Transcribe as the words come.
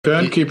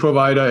Turnkey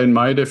provider, in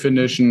my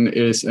definition,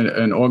 is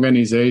an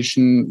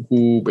organization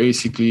who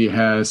basically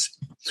has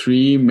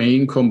three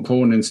main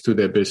components to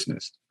their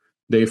business.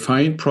 They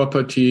find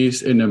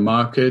properties in a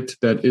market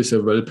that is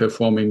a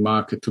well-performing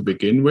market to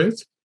begin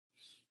with,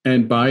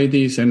 and buy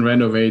these and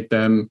renovate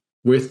them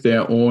with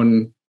their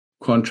own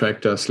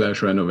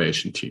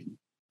contractor/renovation team.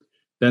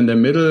 Then the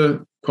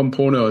middle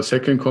component or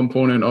second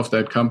component of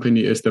that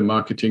company is the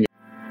marketing.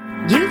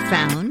 You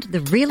found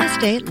the Real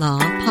Estate Law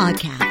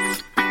Podcast.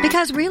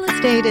 Because real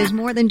estate is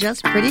more than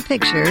just pretty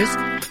pictures,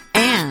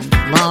 and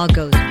law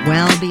goes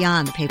well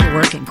beyond the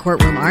paperwork and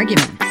courtroom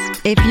arguments.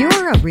 If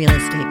you're a real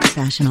estate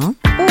professional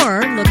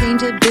or looking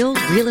to build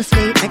real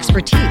estate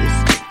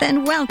expertise,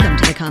 then welcome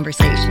to the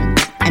conversation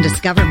and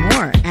discover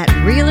more at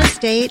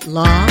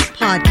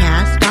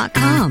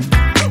realestatelawpodcast.com.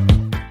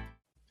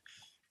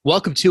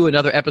 Welcome to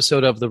another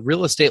episode of the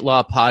Real Estate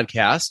Law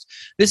Podcast.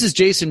 This is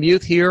Jason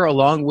Muth here,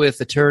 along with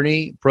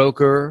attorney,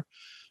 broker,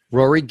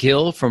 Rory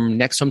Gill from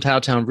Next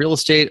Hometown Town Real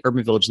Estate,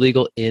 Urban Village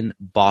Legal in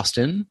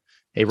Boston.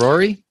 Hey,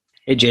 Rory.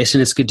 Hey, Jason.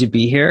 It's good to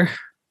be here.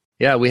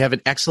 Yeah, we have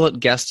an excellent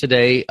guest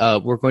today.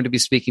 We're going to be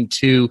speaking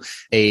to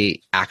an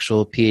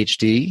actual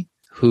PhD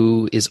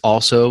who is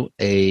also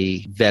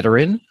a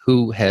veteran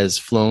who has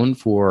flown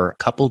for a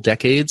couple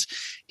decades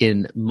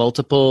in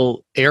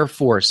multiple air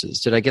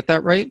forces. Did I get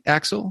that right,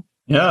 Axel?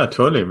 Yeah,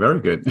 totally. Very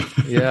good.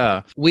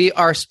 Yeah. We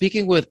are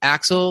speaking with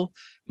Axel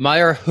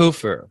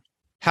Meierhoefer.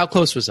 How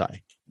close was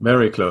I?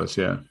 Very close,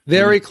 yeah.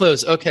 Very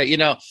close. Okay,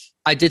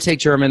 I did take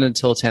German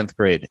until 10th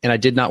grade, and I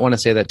did not want to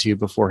say that to you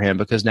beforehand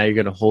because now you're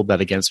going to hold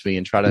that against me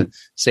and try to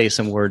say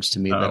some words to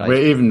me. That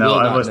we're even now.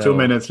 I was 2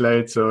 minutes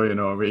late, so,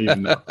 we're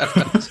even now.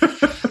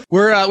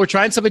 We're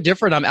trying something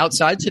different. I'm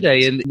outside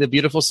today in the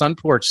beautiful sun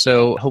porch,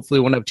 so hopefully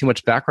we won't have too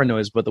much background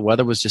noise, but the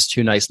weather was just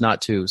too nice not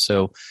to.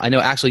 So I know,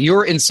 actually,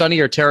 you're in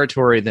sunnier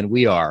territory than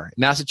we are.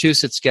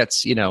 Massachusetts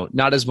gets,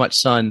 not as much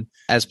sun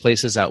as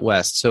places out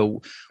west.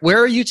 So where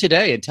are you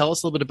today? And tell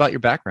us a little bit about your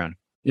background.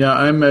 Yeah,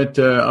 I'm at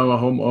our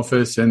home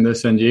office in the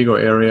San Diego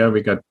area. We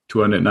got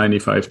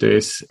 295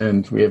 days,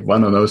 and we have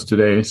one of those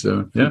today.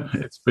 So, yeah,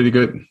 it's pretty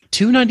good.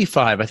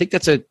 295. I think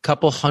that's a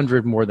couple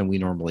hundred more than we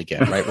normally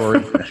get, right,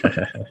 Rory?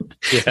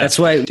 Yeah. That's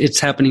why it's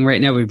happening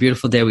right now. We have a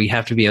beautiful day. We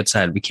have to be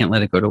outside. We can't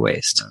let it go to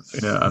waste.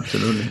 Yeah,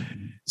 absolutely.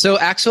 So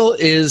Axel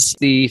is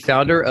the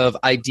founder of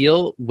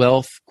Ideal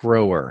Wealth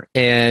Grower,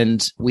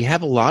 and we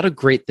have a lot of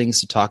great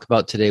things to talk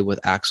about today with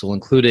Axel,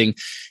 including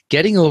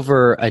getting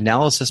over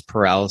analysis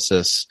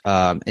paralysis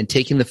and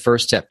taking the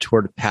first step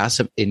toward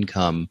passive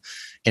income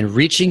and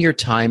reaching your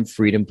time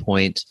freedom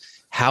point,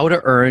 how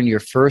to earn your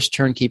first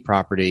turnkey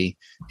property,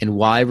 and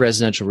why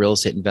residential real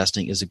estate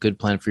investing is a good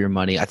plan for your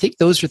money. I think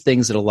those are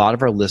things that a lot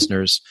of our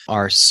listeners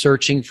are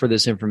searching for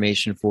this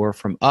information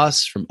from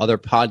us, from other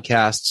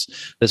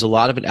podcasts. There's a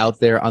lot of it out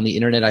there on the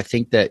internet. I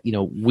think that,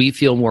 we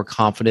feel more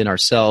confident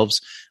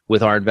ourselves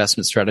with our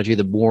investment strategy,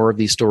 the more of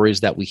these stories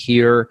that we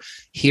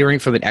hearing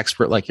from an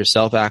expert like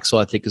yourself, Axel,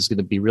 I think is going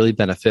to be really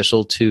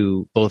beneficial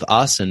to both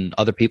us and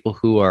other people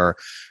who are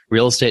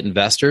real estate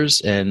investors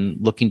and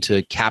looking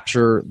to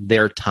capture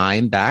their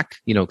time back,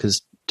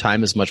 because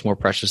time is much more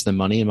precious than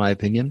money, in my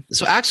opinion.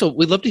 So Axel,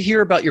 we'd love to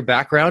hear about your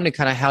background and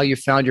kind of how you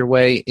found your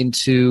way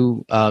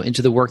into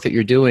the work that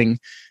you're doing,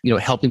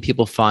 helping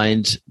people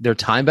find their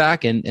time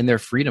back and their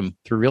freedom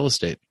through real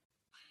estate.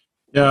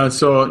 Yeah,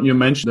 so you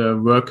mentioned the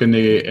work in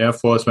the Air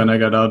Force. When I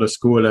got out of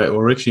school, I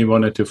originally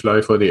wanted to fly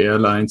for the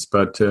airlines,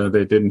 but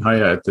they didn't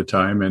hire at the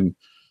time. And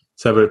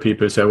several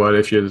people said, well,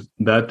 if you're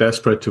that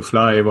desperate to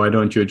fly, why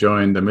don't you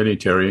join the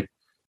military?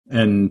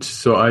 And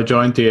so I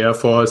joined the Air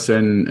Force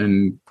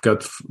and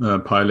got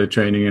pilot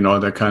training and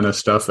all that kind of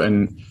stuff.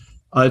 And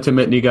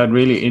ultimately got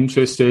really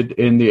interested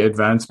in the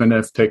advancement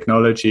of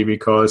technology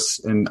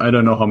because, and I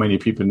don't know how many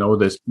people know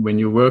this, when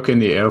you work in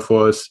the Air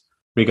Force,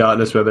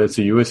 regardless whether it's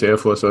the US Air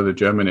Force or the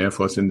German Air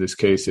Force in this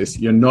case, is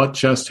you're not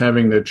just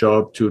having the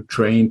job to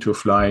train to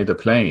fly the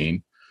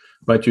plane,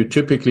 but you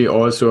typically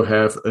also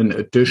have an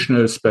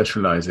additional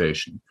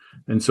specialization.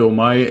 And so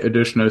my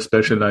additional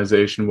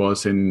specialization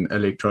was in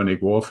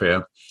electronic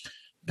warfare.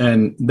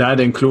 And that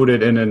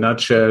included, in a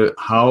nutshell,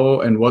 how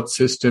and what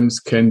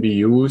systems can be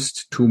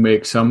used to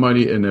make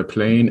somebody in a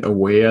plane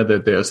aware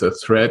that there's a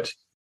threat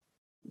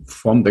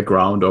from the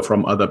ground or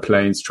from other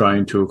planes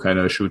trying to kind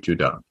of shoot you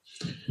down.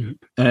 Mm-hmm.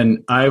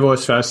 And I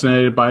was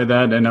fascinated by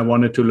that, and I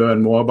wanted to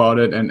learn more about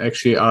it, and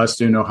actually asked,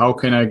 how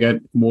can I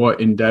get more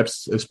in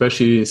depth,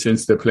 especially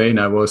since the plane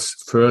I was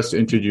first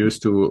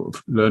introduced to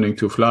learning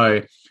to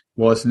fly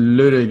was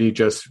literally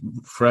just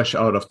fresh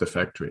out of the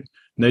factory.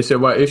 And they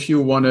said, well, if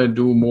you want to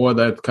do more of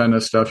that kind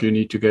of stuff, you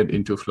need to get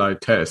into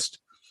flight test.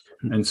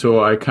 Mm-hmm. And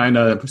so I kind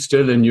of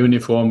still in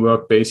uniform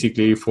work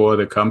basically for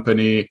the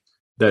company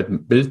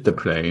that built the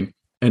plane.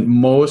 And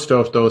most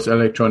of those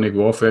electronic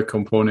warfare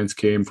components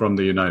came from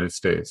the United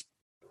States.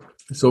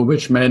 So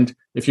which meant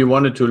if you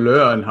wanted to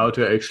learn how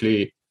to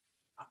actually,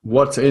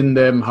 what's in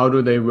them, how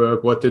do they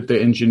work, what did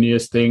the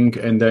engineers think,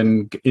 and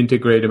then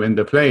integrate them in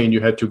the plane, you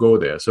had to go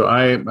there. So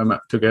I,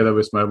 together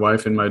with my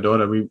wife and my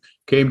daughter, we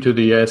came to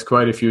the US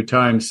quite a few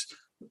times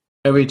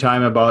every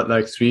time about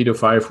like 3 to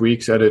 5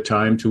 weeks at a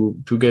time to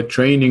get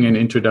training and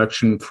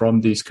introduction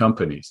from these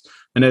companies.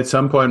 And at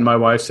some point, my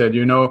wife said,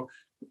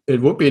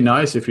 it would be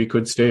nice if we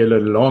could stay a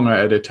little longer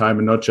at a time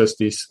and not just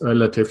these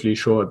relatively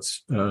short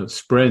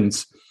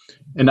sprints.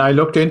 And I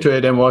looked into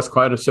it and was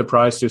quite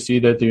surprised to see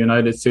that the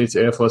United States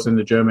Air Force and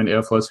the German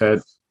Air Force had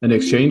an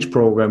exchange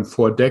program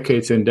for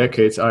decades and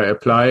decades. I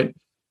applied.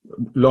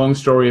 Long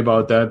story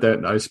about that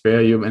I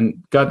spare you,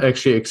 and got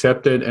actually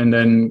accepted, and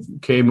then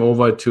came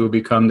over to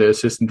become the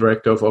assistant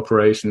director of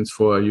operations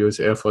for U.S.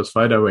 Air Force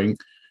Fighter Wing,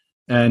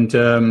 and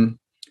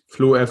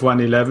flew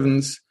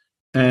F-111s.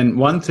 And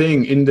one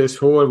thing in this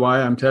whole,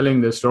 why I'm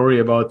telling the story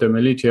about the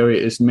military,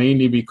 is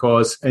mainly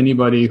because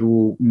anybody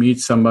who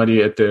meets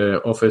somebody at the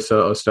officer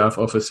or staff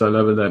officer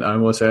level that I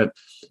was at,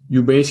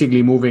 you're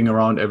basically moving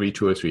around every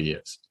 2 or 3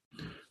 years,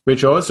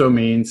 which also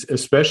means,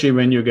 especially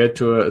when you get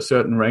to a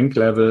certain rank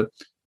level,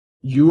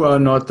 you are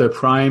not the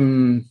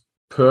prime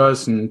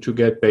person to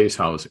get base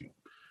housing.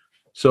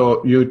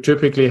 So you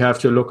typically have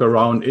to look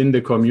around in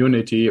the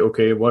community.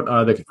 Okay, what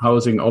are the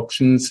housing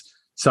options?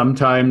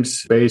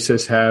 Sometimes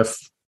bases have,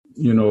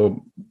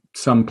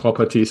 some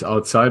properties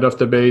outside of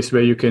the base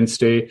where you can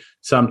stay.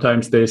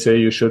 Sometimes they say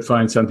you should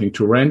find something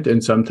to rent,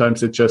 and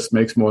sometimes it just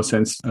makes more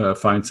sense to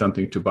find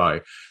something to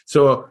buy.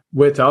 So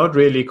without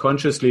really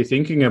consciously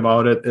thinking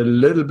about it, a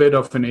little bit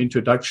of an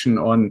introduction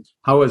on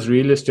how is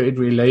real estate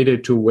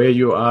related to where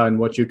you are and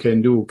what you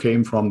can do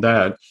came from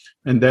that.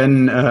 And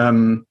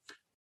then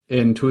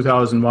in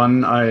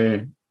 2001,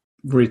 I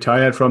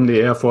retired from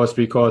the Air Force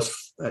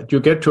because you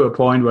get to a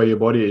point where your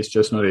body is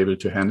just not able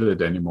to handle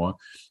it anymore.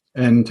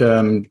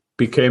 And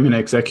became an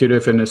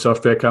executive in a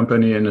software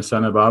company in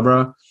Santa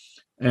Barbara.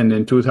 And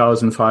in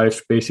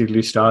 2005,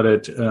 basically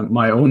started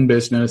my own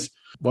business.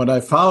 What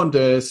I found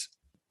is,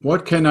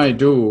 what can I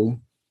do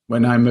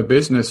when I'm a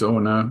business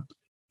owner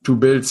to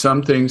build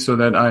something so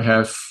that I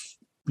have,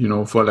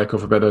 for lack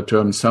of a better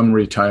term, some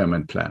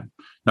retirement plan?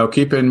 Now,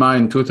 keep in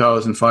mind,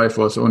 2005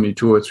 was only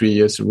 2 or 3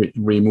 years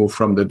removed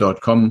from the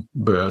 .com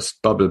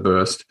bubble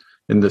burst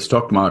in the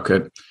stock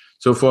market.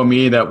 So for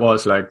me, that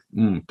was like,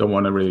 don't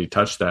want to really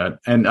touch that.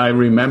 And I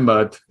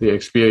remembered the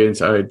experience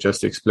I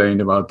just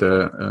explained about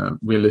the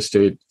real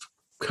estate,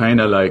 kind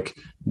of like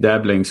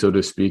dabbling, so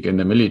to speak, in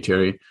the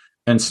military,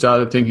 and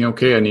started thinking,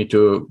 okay, I need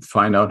to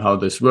find out how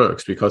this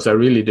works, because I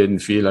really didn't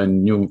feel I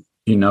knew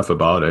enough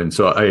about it. And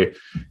so I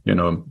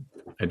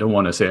don't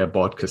want to say I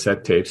bought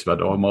cassette tapes,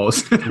 but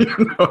almost,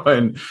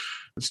 and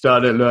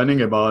started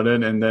learning about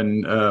it. And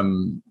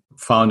then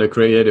found a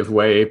creative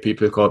way.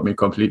 People called me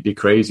completely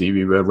crazy.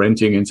 We were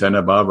renting in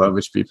Santa Barbara,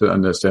 which people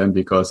understand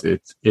because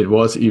it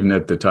was even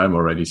at the time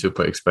already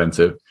super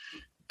expensive.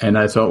 And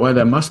I thought, well,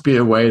 there must be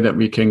a way that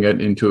we can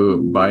get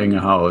into buying a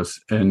house.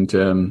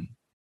 And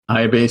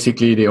I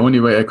basically, the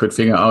only way I could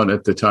figure out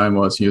at the time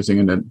was using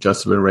an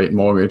adjustable rate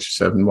mortgage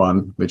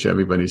 7-1, which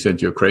everybody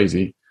said you're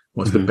crazy,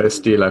 was the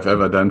best deal I've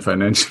ever done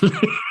financially.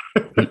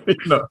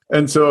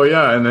 And so,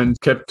 and then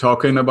kept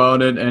talking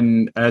about it.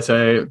 And as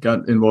I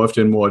got involved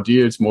in more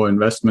deals, more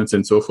investments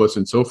and so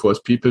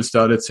forth, people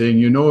started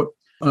saying,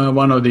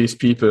 one of these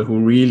people who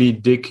really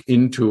dig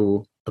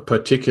into a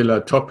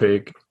particular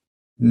topic,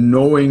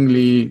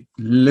 knowingly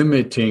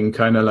limiting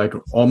kind of like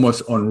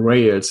almost on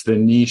rails, the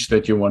niche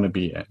that you want to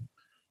be in.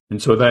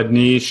 And so that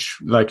niche,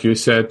 like you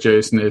said,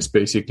 Jason, is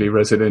basically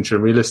residential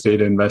real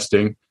estate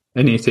investing,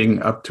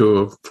 anything up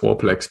to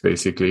fourplex,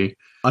 basically.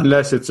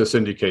 Unless it's a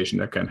syndication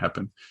that can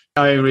happen.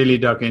 I really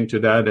dug into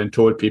that and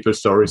told people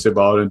stories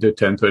about it, did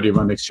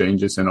 1031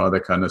 exchanges and all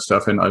that kind of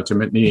stuff. And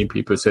ultimately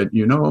people said,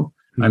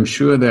 I'm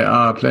sure there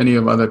are plenty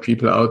of other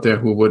people out there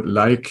who would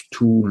like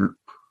to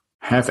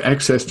have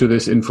access to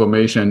this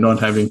information and not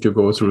having to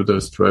go through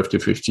those 12 to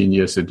 15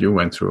 years that you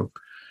went through.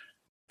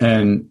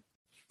 And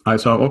I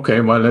thought, okay,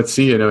 well, let's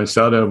see it. I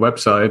started a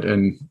website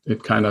and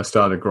it kind of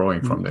started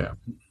growing from there.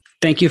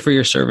 Thank you for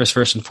your service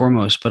first and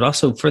foremost, but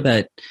also for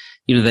that,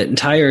 that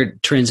entire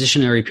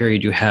transitionary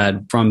period you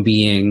had from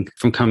being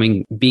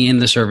in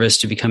the service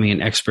to becoming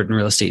an expert in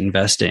real estate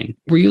investing.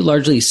 Were you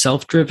largely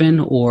self-driven,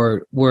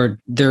 or were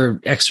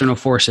there external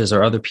forces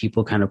or other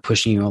people kind of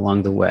pushing you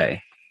along the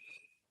way?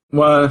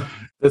 Well,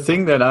 the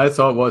thing that I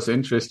thought was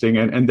interesting,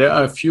 and there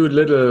are a few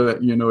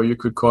little, you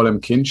could call them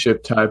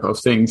kinship type of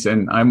things.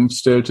 And I'm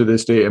still to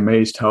this day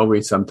amazed how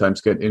we sometimes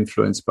get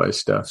influenced by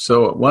stuff.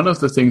 So one of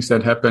the things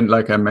that happened,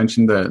 like I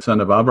mentioned, the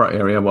Santa Barbara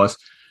area was,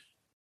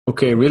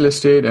 okay, real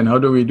estate, and how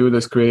do we do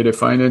this creative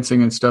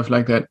financing and stuff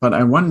like that? But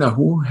I wonder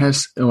who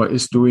has or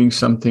is doing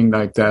something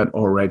like that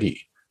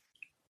already.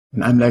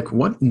 And I'm like,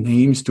 what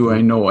names do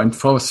I know? And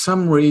for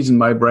some reason,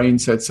 my brain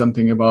said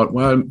something about,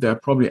 well, there are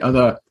probably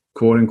other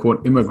quote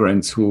unquote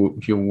immigrants who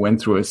went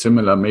through a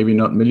similar, maybe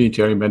not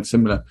military, but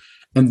similar.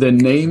 And the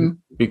name,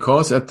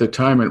 because at the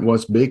time it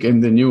was big in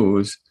the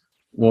news,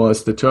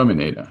 was the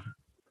Terminator.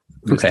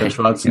 Mr.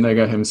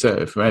 Schwarzenegger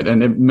himself, right?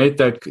 And it made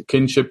that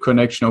kinship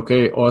connection,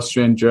 okay,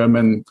 Austrian,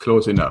 German,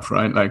 close enough,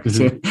 right? Like,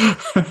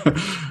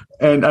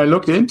 and I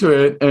looked into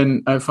it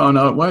and I found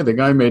out why the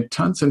guy made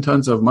tons and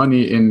tons of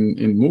money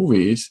in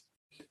movies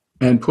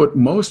and put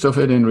most of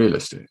it in real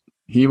estate.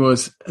 he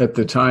was at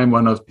the time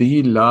one of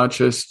the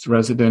largest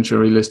residential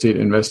real estate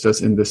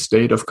investors in the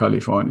state of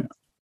California.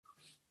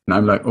 And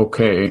I'm like,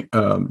 okay,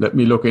 let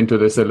me look into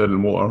this a little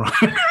more.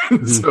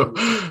 Right? So,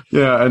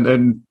 yeah, and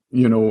then,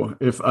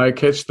 if I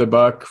catch the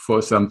bug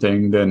for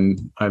something,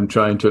 then I'm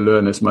trying to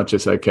learn as much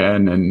as I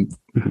can and,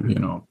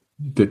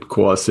 did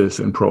courses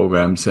and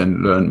programs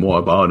and learn more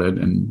about it.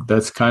 And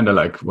that's kind of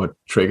like what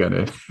triggered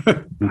it.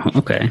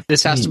 Okay.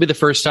 This has to be the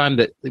first time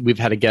that we've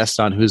had a guest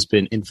on who's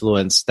been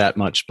influenced that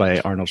much by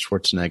Arnold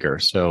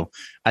Schwarzenegger. So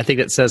I think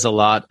it says a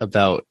lot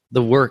about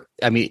the work.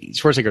 I mean,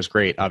 Schwarzenegger's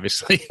great,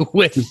 obviously,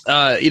 with,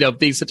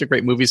 being such a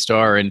great movie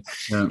star. And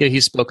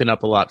he's spoken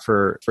up a lot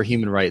for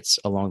human rights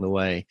along the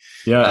way.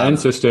 Yeah, and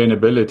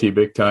sustainability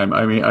big time.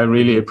 I mean, I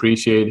really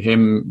appreciate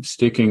him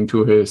sticking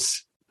to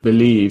his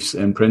beliefs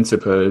and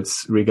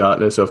principles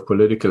regardless of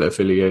political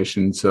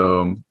affiliation.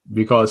 So,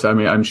 because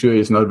I'm sure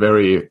he's not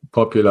very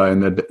popular in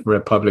the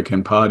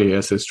Republican Party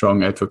as a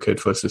strong advocate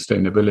for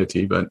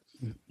sustainability, but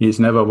he's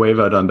never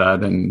wavered on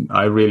that. And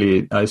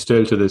I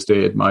still to this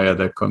day admire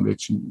that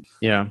conviction.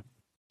 Yeah.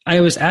 I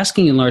was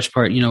asking in large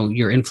part,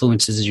 your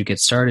influences as you get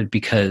started,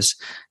 because,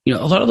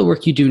 a lot of the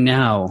work you do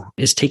now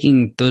is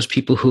taking those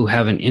people who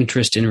have an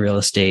interest in real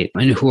estate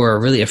and who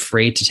are really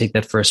afraid to take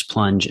that first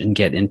plunge and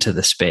get into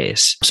the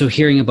space. So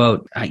hearing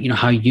about,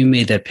 how you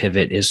made that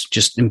pivot is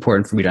just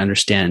important for me to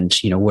understand,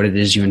 what it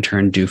is you in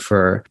turn do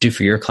for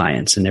your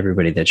clients and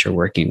everybody that you're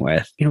working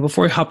with.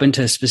 Before we hop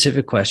into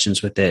specific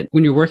questions with it,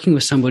 when you're working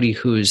with somebody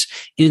who's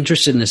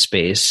interested in the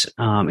space,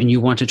 and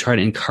you want to try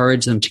to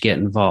encourage them to get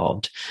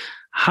involved,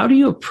 how do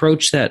you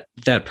approach that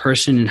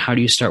person, and how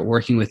do you start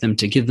working with them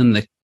to give them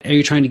are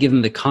you trying to give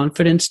them the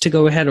confidence to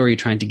go ahead, or are you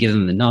trying to give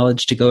them the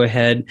knowledge to go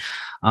ahead,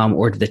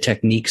 or the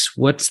techniques?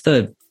 What's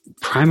the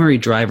primary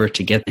driver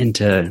to get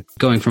into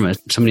going from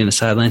somebody on the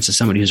sidelines to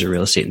somebody who's a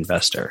real estate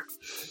investor?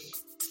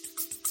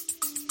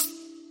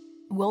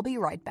 We'll be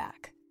right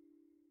back.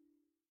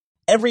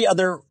 Every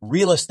other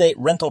real estate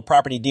rental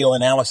property deal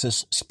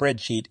analysis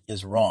spreadsheet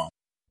is wrong.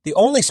 The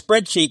only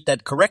spreadsheet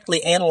that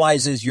correctly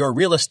analyzes your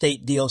real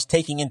estate deals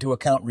taking into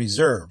account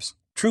reserves,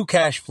 true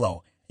cash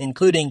flow,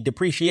 including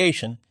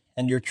depreciation,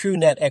 and your true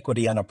net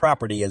equity on a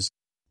property is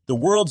the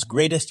world's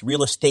greatest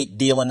real estate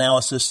deal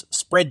analysis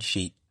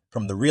spreadsheet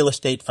from the Real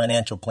Estate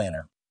Financial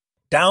Planner.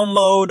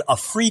 Download a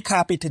free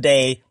copy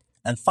today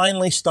and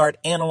finally start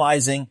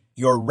analyzing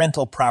your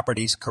rental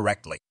properties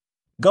correctly.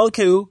 Go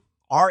to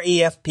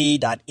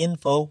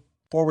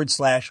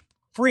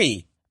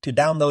refp.info/free to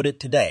download it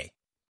today.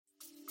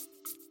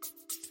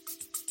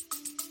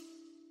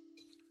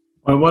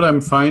 Well, what I'm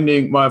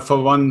finding,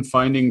 for one,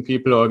 finding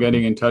people or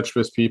getting in touch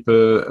with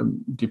people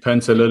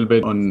depends a little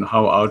bit on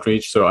how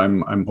outreach. So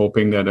I'm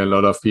hoping that a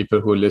lot of people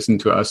who listen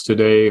to us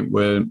today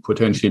will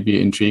potentially be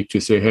intrigued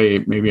to say, hey,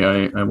 maybe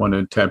I want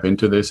to tap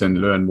into this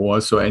and learn more.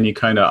 So any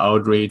kind of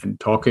outreach and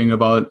talking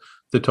about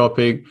the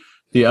topic.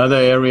 The other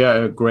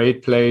area, a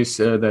great place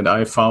that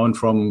I found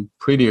from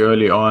pretty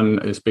early on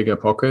is Bigger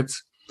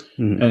Pockets.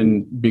 Mm-hmm.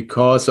 And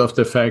because of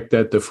the fact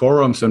that the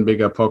forums on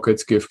Bigger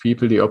Pockets give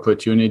people the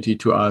opportunity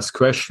to ask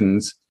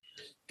questions.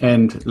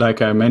 And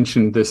like I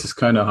mentioned, this is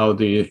kind of how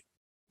the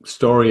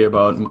story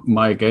about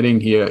my getting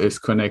here is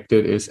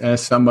connected, is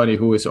as somebody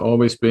who has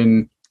always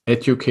been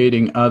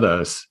educating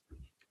others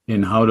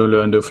in how to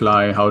learn to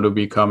fly, how to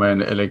become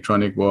an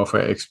electronic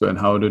warfare expert,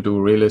 how to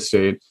do real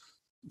estate.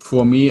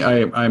 For me,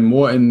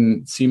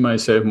 I'm see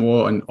myself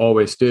more, and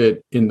always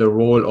did, in the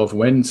role of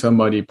when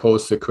somebody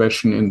posts a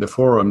question in the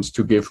forums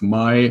to give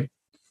my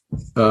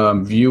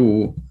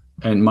view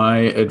and my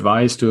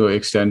advice to the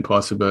extent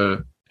possible,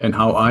 and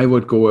how I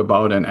would go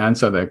about and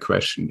answer that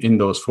question in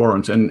those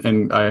forums.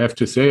 And I have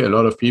to say, a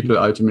lot of people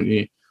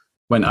ultimately,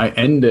 when I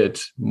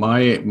ended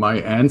my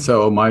answer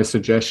or my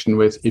suggestion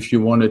with, if you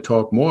want to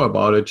talk more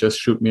about it, just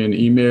shoot me an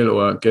email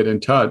or get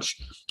in touch.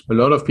 A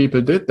lot of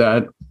people did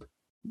that,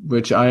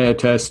 which I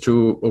attest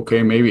to,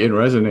 okay, maybe it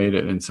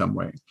resonated in some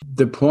way.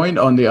 The point,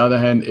 on the other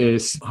hand,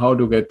 is how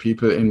to get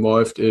people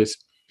involved is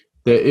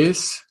there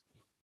is,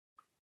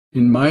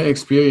 in my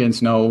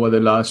experience now over the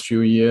last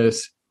few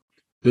years,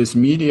 this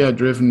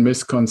media-driven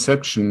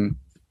misconception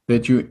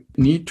that you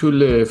need to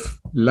live,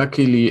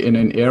 luckily, in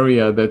an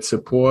area that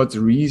supports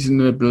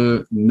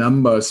reasonable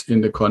numbers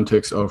in the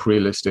context of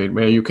real estate,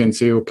 where you can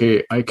say,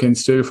 okay, I can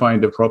still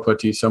find a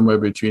property somewhere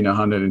between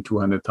 100 and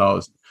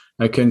 200,000.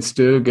 I can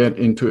still get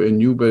into a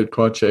new build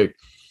project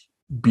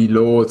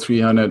below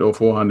 300 or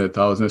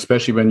 400,000,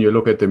 especially when you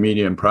look at the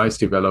median price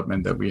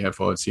development that we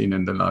have all seen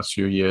in the last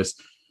few years.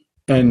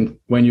 And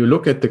when you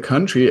look at the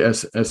country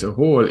as a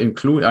whole,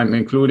 I'm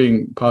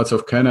including parts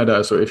of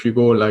Canada. So if you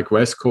go like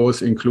West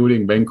Coast,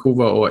 including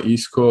Vancouver, or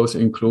East Coast,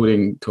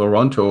 including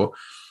Toronto,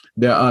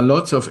 there are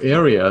lots of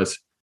areas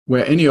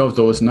where any of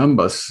those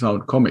numbers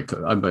sound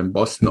comical. I mean,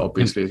 Boston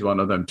obviously is one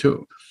of them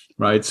too.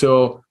 Right.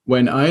 So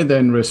when I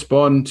then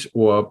respond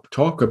or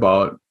talk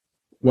about,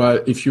 well,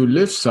 if you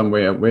live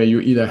somewhere where you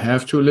either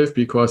have to live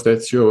because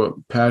that's your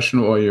passion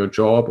or your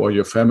job or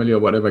your family or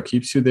whatever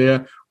keeps you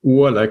there,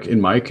 or like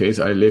in my case,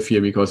 I live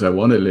here because I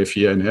want to live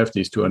here and have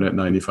these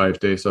 295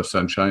 days of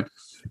sunshine,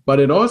 But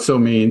it also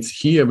means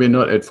here we're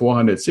not at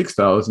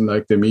 406,000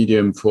 like the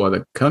median for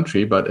the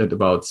country, but at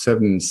about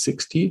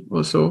 760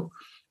 or so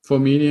for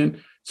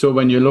median. So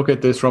when you look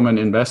at this from an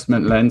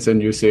investment lens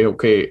and you say,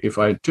 okay, if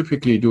I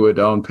typically do a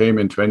down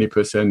payment,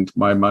 20%,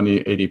 my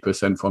money,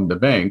 80% from the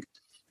bank,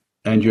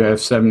 and you have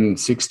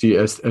 760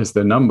 as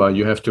the number,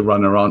 you have to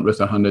run around with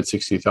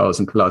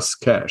 160,000 plus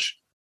cash.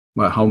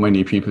 Well, how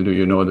many people do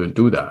you know that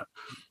do that?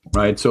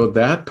 Right. So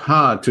that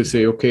part to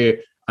say, okay,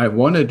 I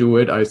want to do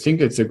it. I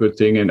think it's a good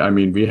thing. And I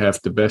mean, we have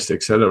the best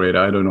accelerator.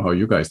 I don't know how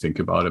you guys think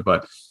about it,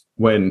 but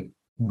when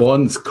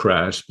bonds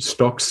crash,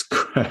 stocks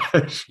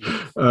crash,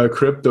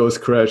 cryptos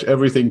crash,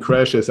 everything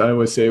crashes, I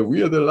always say,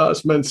 we are the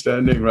last man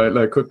standing, right?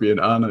 Like could be an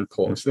Arnold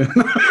post.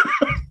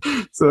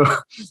 So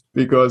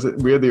because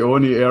we're the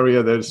only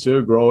area that's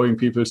still growing,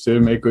 people still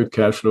make good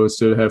cash flow,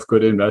 still have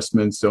good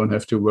investments, don't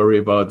have to worry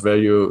about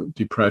value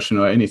depression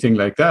or anything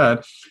like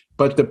that.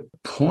 But the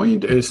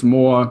point is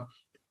more,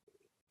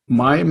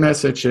 my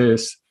message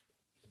is,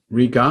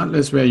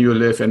 regardless where you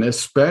live, and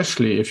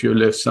especially if you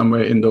live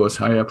somewhere in those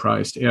higher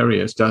priced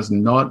areas, does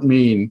not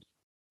mean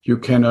you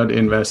cannot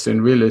invest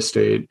in real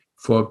estate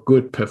for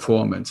good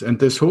performance. And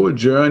this whole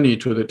journey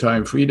to the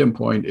time freedom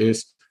point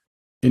is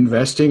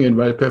investing in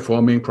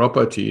well-performing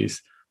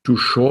properties to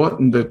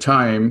shorten the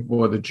time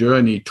or the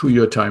journey to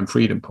your time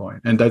freedom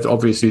point. And that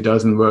obviously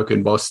doesn't work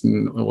in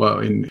Boston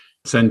or in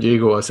San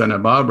Diego or Santa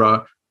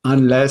Barbara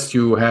unless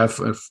you have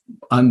an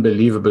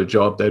unbelievable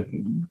job that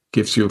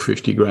gives you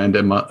 50 grand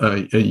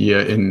a year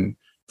in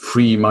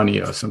free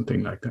money or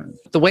something like that.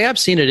 The way I've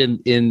seen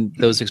it in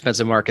those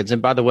expensive markets,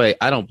 and by the way,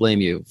 I don't blame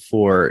you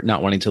for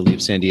not wanting to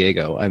leave San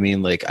Diego. I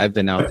mean, like I've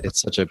been out,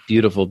 it's such a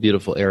beautiful,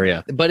 beautiful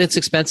area, but it's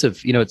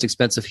expensive. You know, it's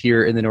expensive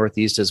here in the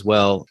Northeast as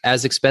well.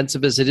 As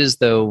expensive as it is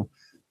though,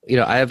 you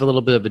know, I have a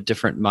little bit of a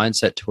different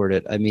mindset toward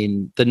it. I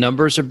mean, the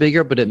numbers are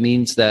bigger, but it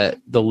means that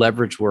the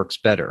leverage works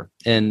better.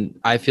 And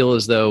I feel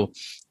as though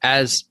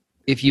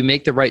if you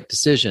make the right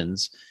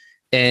decisions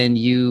and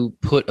you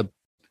put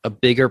a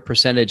bigger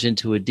percentage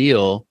into a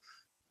deal,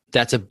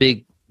 that's a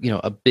big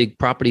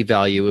property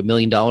value, $1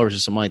 million or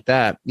something like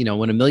that. You know,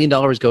 when $1 million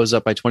goes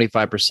up by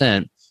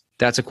 25%,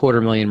 that's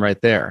 $250,000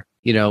 right there.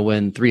 You know,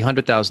 when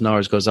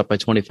 $300,000 goes up by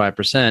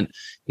 25%,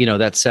 you know,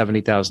 that's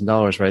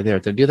 $70,000 right there.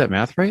 Did I do that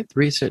math right?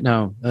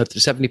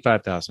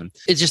 75,000.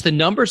 It's just the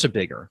numbers are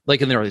bigger,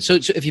 like in the early. So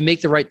if you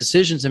make the right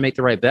decisions and make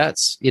the right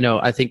bets, you know,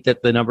 I think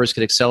that the numbers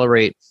could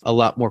accelerate a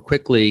lot more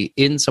quickly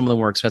in some of the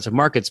more expensive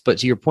markets. But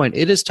to your point,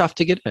 it is tough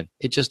to get in.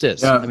 It just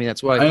is. Yeah, I mean,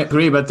 that's why I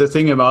agree. But the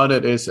thing about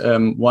it is,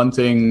 one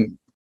thing,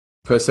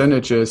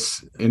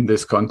 percentages in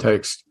this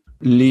context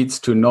leads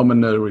to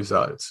nominal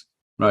results,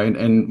 right?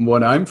 And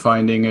what I'm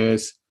finding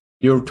is,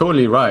 you're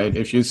totally right.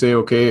 If you say,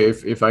 okay,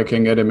 if I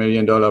can get $1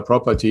 million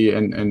property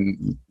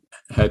and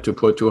had to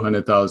put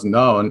 200,000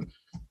 down,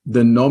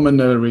 the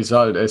nominal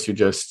result, as you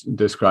just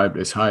described,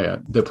 is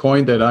higher. The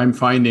point that I'm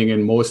finding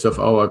in most of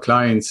our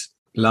clients'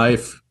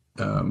 life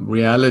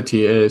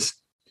reality is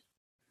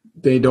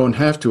they don't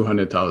have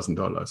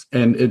 $200,000.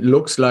 And it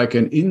looks like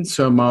an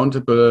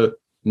insurmountable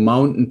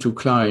mountain to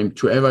climb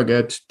to ever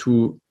get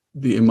to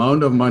the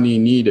amount of money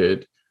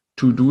needed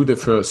to do the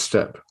first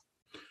step.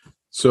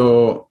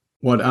 So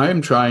what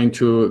I'm trying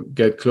to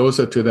get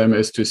closer to them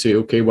is to say,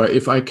 okay, well,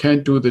 if I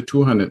can't do the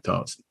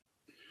 200,000,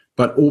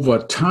 but over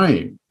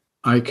time,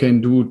 I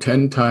can do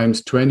 10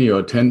 times 20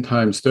 or 10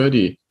 times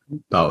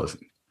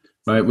 30,000,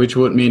 right? Which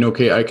would mean,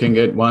 okay, I can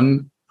get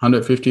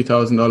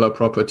 $150,000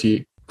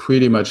 property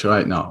pretty much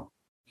right now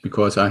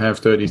because I have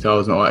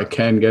 30,000 or I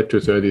can get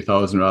to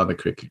 30,000 rather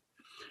quickly.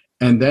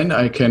 And then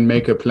I can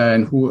make a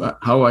plan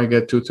how I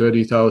get to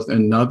 30,000,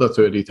 another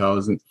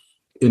 30,000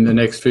 in the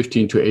next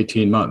 15 to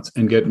 18 months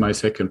and get my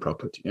second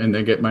property and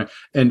then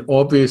and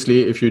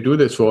obviously if you do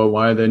this for a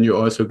while, then you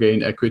also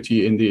gain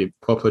equity in the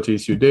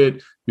properties you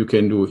did. You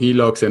can do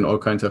HELOCs and all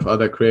kinds of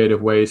other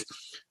creative ways.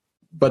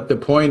 But the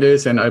point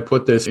is, and I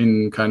put this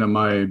in kind of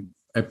my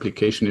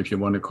application, if you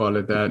want to call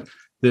it that,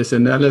 this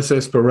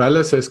analysis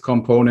paralysis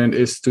component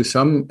is to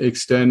some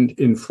extent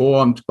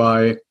informed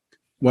by,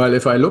 well,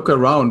 if I look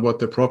around what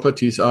the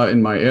properties are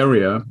in my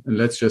area, and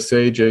let's just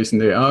say, Jason,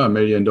 they are $1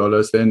 million,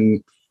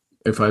 then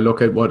if I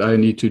look at what I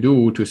need to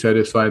do to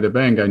satisfy the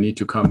bank, I need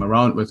to come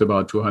around with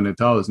about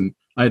 200,000.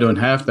 I don't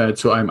have that,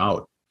 so I'm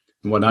out.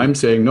 What I'm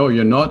saying, no,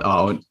 you're not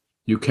out.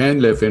 You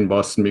can live in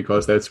Boston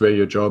because that's where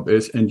your job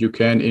is, and you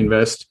can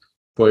invest,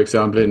 for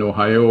example, in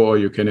Ohio, or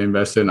you can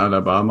invest in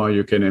Alabama, or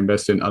you can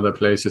invest in other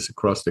places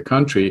across the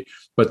country.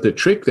 But the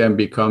trick then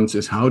becomes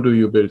is how do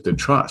you build the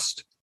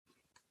trust?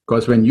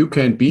 Because when you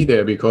can't be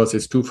there because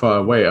it's too far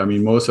away, I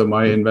mean, most of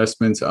my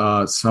investments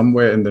are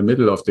somewhere in the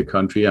middle of the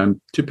country. I'm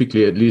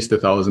typically at least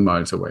 1,000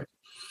 miles away,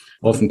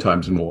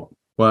 oftentimes more.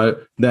 Well,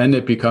 then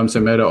it becomes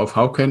a matter of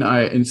how can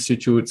I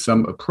institute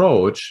some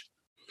approach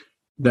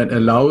that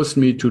allows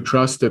me to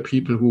trust the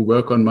people who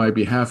work on my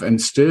behalf and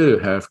still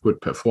have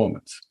good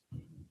performance.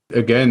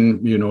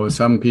 Again, you know,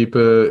 some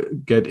people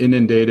get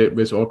inundated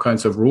with all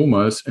kinds of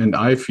rumors, and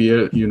I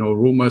feel, you know,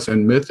 rumors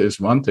and myth is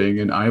one thing,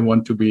 and I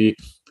want to be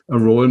a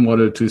role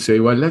model to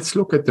say, well, let's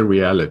look at the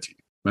reality.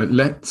 But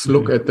let's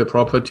look at the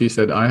properties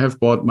that I have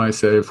bought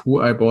myself,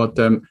 who I bought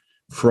them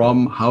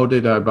from, how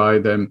did I buy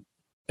them?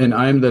 And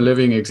I'm the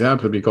living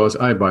example because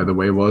I, by the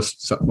way,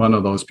 was one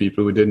of those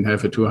people who didn't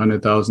have a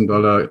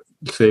 $200,000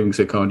 savings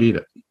account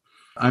either.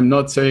 I'm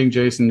not saying,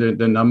 Jason, that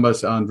the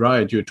numbers aren't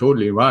right. You're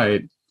totally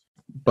right.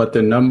 But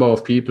the number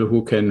of people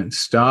who can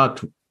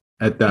start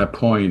at that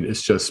point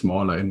is just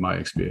smaller in my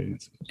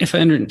experience. If I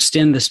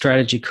understand the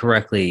strategy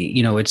correctly,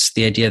 it's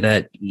the idea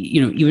that,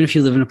 even if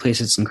you live in a place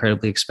that's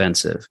incredibly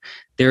expensive,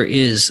 there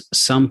is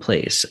some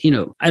place, I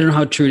don't know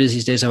how true it is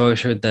these days. I've always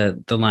heard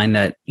the line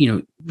that,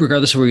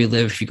 regardless of where you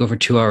live, if you go for a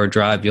 2-hour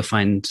drive, you'll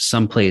find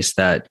some place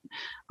that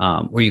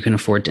where you can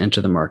afford to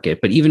enter the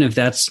market. But even if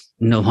that's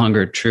no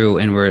longer true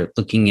and we're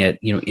looking at,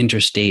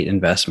 interstate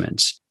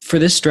investments, for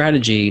this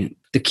strategy,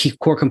 the key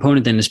core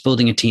component then is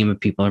building a team of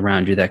people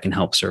around you that can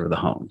help serve the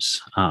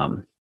homes.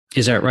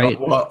 Is that right?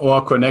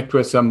 Or connect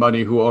with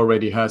somebody who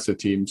already has a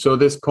team. So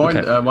this point,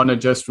 okay. I want to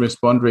just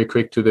respond very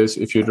quick to this.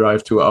 If you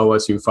drive 2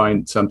 hours, you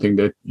find something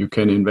that you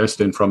can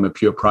invest in from a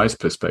pure price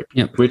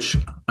perspective, which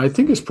I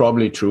think is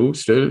probably true,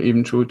 still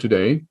even true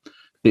today.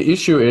 The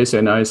issue is,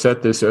 and I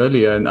said this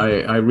earlier, and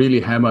I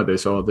really hammer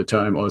this all the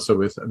time also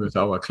with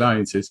our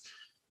clients, is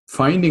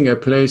finding a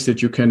place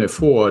that you can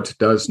afford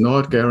does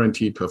not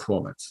guarantee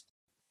performance.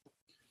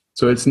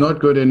 So it's not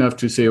good enough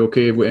to say,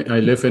 okay, I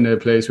live in a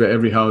place where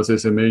every house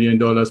is $1 million,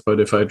 but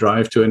if I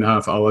drive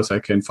 2.5 hours, I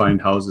can find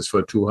houses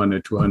for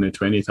 200,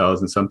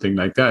 220,000, something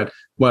like that.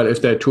 Well,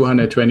 if that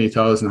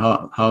 220,000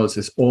 house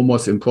is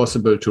almost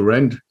impossible to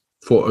rent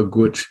for a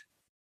good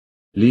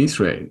lease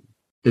rate,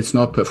 it's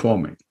not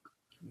performing.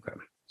 Okay.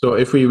 So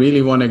if we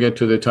really want to get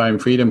to the time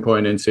freedom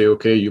point and say,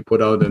 okay, you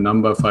put out a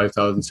number,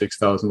 5,000,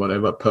 6,000,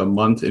 whatever per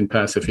month in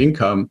passive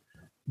income,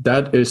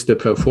 that is the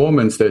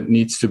performance that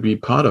needs to be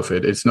part of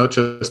it. It's not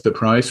just the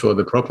price for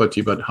the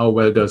property, but how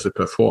well does it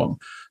perform?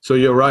 So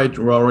you're right,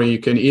 Rory, you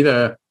can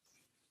either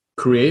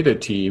create a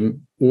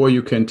team or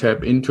you can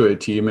tap into a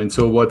team. And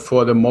so what,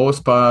 for the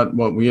most part,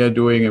 what we are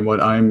doing and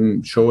what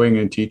I'm showing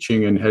and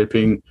teaching and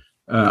helping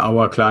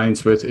our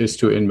clients with is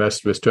to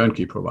invest with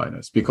turnkey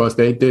providers, because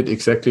they did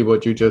exactly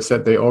what you just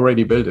said. They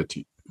already built a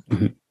team.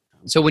 Mm-hmm.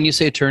 So when you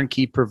say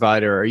turnkey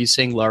provider, are you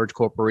saying large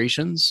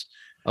corporations?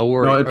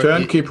 No, a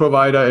turnkey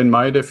provider, in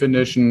my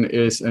definition,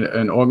 is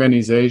an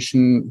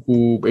organization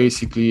who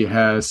basically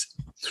has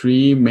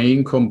 3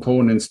 main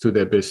components to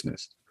their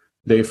business.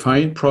 They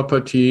find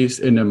properties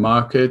in a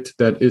market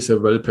that is a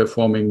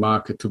well-performing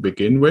market to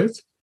begin with,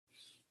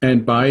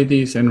 and buy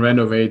these and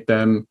renovate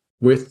them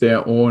with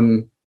their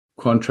own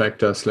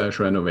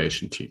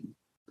contractor/renovation team.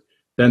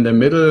 Then the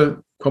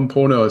middle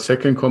component or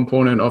second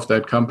component of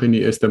that company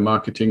is the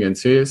marketing and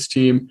sales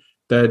team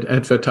that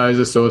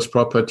advertises those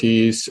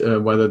properties,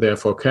 whether they're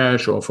for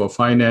cash or for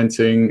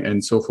financing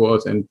and so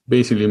forth, and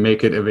basically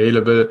make it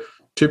available,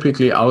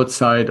 typically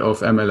outside of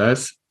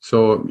MLS.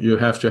 So you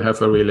have to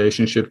have a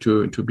relationship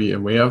to be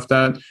aware of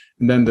that.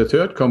 And then the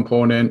third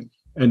component,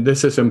 and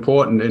this is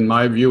important in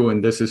my view,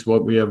 and this is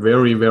what we are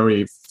very,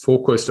 very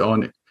focused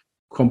on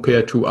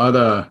compared to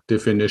other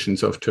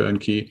definitions of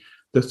turnkey.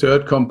 The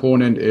third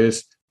component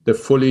is the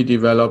fully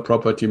developed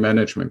property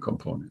management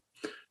component.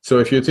 So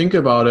if you think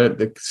about it,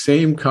 the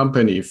same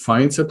company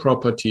finds a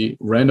property,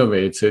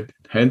 renovates it,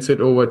 hands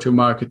it over to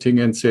marketing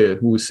and sales,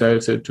 who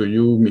sells it to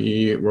you,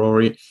 me,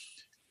 Rory,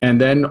 and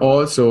then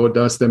also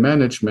does the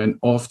management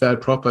of that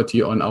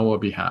property on our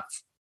behalf.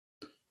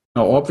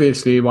 Now,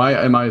 obviously, why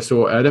am I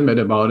so adamant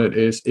about it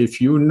is if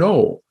you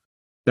know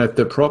that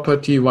the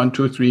property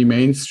 123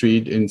 Main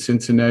Street in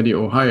Cincinnati,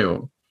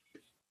 Ohio,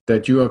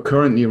 that you are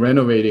currently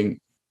renovating,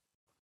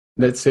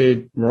 let's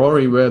say,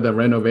 Rory, we're the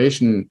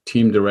renovation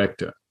team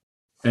director,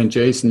 and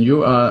Jason,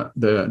 you are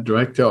the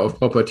director of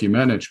property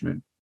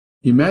management.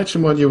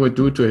 Imagine what you would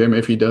do to him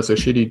if he does a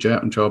shitty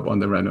job on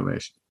the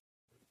renovation.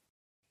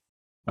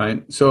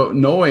 Right? So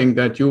knowing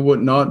that you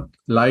would not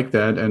like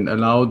that and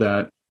allow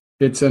that,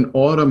 it's an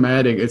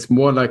automatic, it's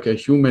more like a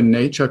human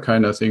nature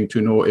kind of thing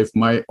to know if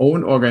my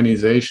own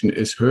organization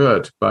is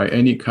hurt by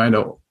any kind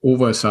of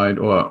oversight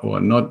or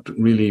not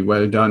really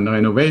well done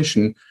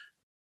renovation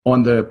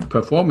on the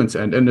performance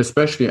end. And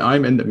especially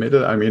I'm in the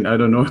middle. I mean, I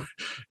don't know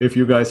if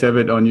you guys have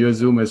it on your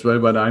Zoom as well,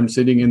 but I'm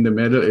sitting in the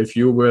middle. If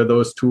you were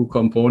those 2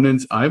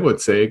 components, I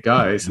would say,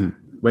 guys,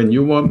 when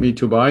you want me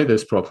to buy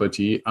this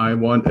property, I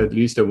want at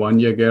least a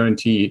 1-year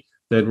guarantee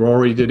that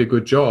Rory did a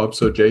good job.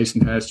 So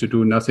Jason has to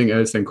do nothing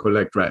else than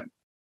collect rent.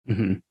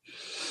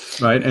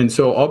 Mm-hmm. Right. And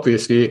so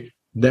obviously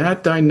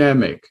that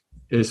dynamic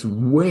is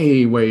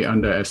way, way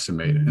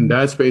underestimated. And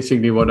that's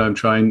basically what I'm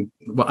trying.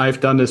 Well, I've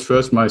done this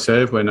first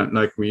myself when,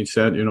 like we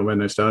said,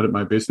 when I started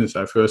my business,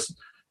 I first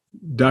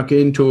dug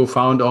into,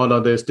 found all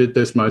of this, did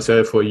this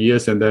myself for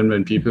years. And then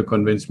when people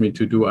convinced me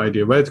to do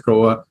Ideal Wealth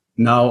Grower,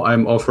 now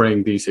I'm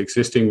offering these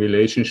existing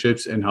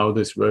relationships and how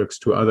this works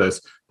to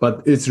others.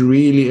 But it's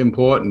really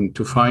important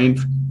to find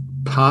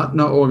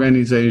partner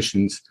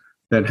organizations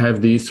that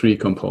have these 3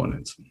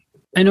 components.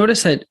 I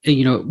noticed that,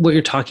 what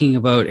you're talking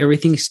about,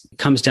 everything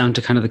comes down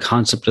to kind of the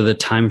concept of the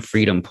time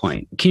freedom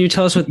point. Can you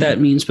tell us what that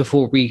means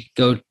before we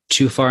go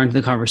too far into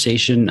the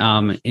conversation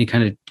and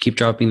kind of keep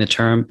dropping the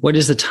term? What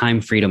is the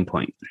time freedom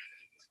point?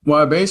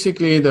 Well,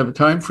 basically, the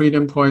time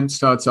freedom point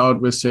starts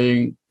out with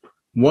saying,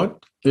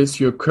 what is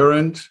your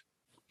current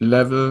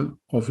level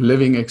of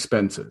living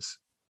expenses?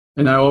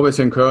 And I always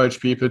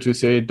encourage people to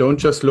say, don't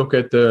just look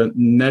at the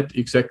net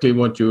exactly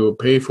what you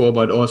pay for,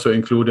 but also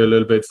include a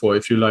little bit for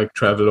if you like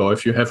travel or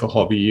if you have a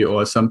hobby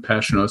or some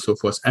passion or so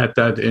forth, add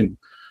that in.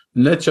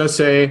 Let's just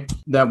say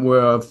that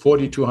we're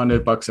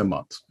 $4,200 a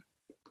month,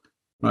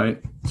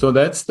 right? So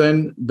that's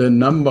then the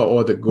number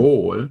or the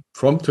goal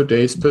from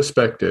today's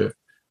perspective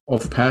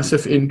of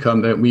passive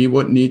income that we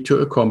would need to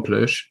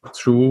accomplish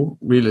through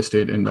real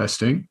estate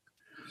investing,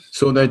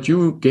 so that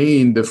you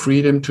gain the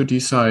freedom to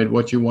decide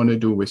what you want to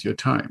do with your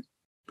time.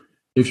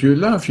 If you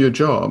love your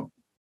job,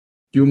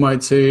 you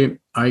might say,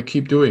 I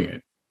keep doing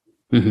it.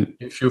 Mm-hmm.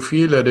 If you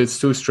feel that it's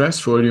too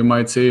stressful, you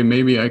might say,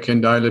 maybe I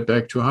can dial it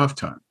back to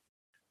half-time.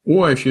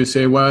 Or if you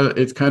say, well,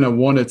 it's kind of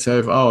worn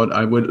itself out,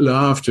 I would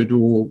love to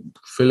do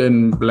fill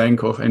in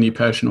blank of any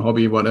passion,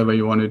 hobby, whatever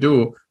you want to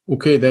do.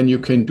 Okay, then you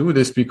can do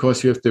this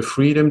because you have the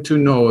freedom to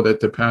know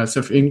that the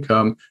passive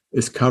income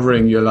is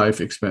covering your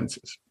life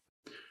expenses.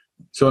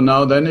 So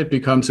now then it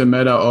becomes a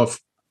matter of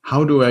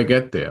how do I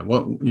get there?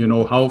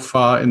 How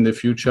far in the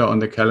future on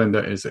the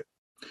calendar is it?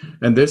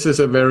 And this is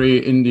a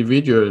very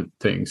individual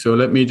thing. So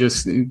let me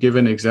just give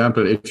an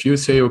example. If you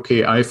say,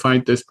 okay, I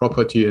find this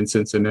property in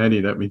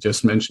Cincinnati that we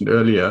just mentioned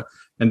earlier,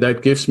 and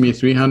that gives me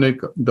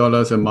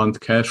 $300 a month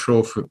cash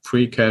flow,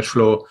 free cash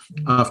flow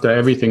after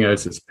everything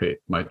else is paid.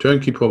 My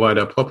turnkey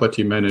provider,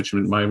 property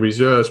management, my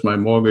reserves, my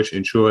mortgage,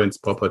 insurance,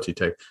 property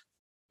tax,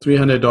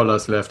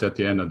 $300 left at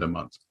the end of the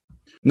month.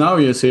 Now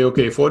you say,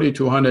 okay,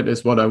 4,200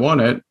 is what I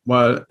wanted.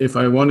 Well, if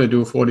I want to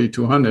do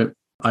 4,200,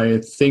 I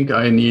think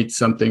I need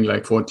something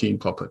like 14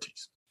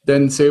 properties.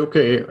 Then say,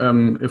 okay,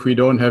 if we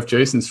don't have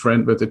Jason's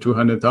friend with the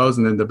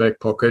 200,000 in the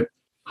back pocket,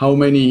 how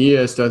many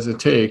years does it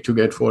take to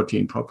get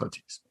 14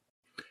 properties?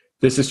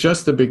 This is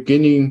just the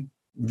beginning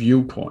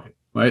viewpoint,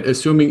 right?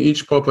 Assuming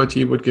each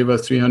property would give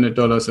us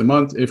 $300 a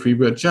month. If we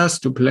were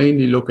just to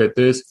plainly look at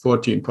this,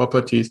 14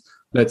 properties,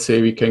 let's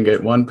say we can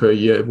get one per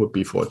year, it would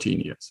be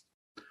 14 years.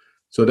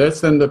 So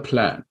that's then the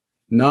plan.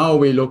 Now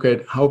we look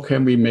at how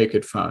can we make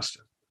it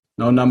faster.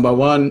 Now, number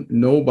one,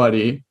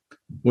 nobody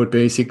would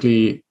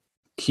basically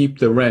keep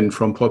the rent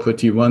from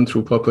property 1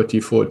 through property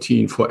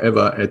 14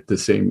 forever at the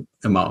same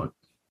amount.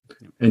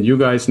 And you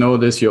guys know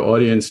this, your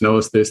audience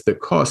knows this, the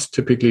cost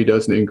typically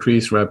doesn't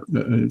increase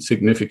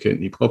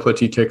significantly.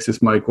 Property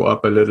taxes might go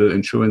up a little,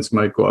 insurance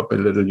might go up a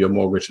little, your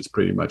mortgage is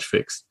pretty much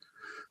fixed.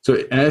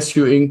 So as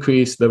you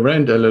increase the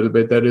rent a little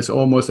bit, that is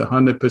almost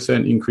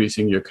 100%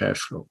 increasing your cash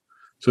flow.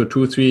 So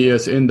 2-3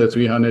 years in, the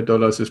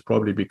 $300 has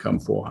probably become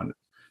 $400.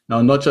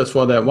 Now, not just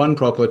for that one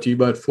property,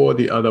 but for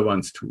the other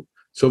ones too.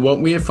 So what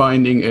we are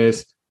finding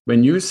is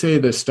when you say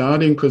the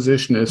starting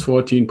position is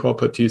 14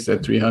 properties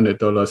at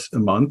 $300 a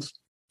month,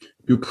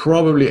 you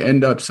probably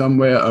end up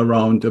somewhere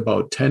around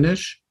about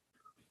 10-ish,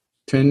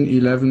 10,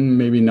 11,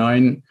 maybe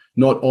 9.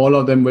 Not all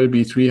of them will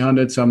be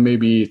 300, some may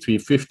be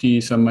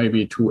 350, some may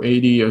be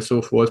 280 or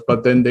so forth,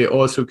 but then they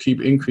also keep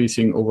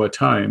increasing over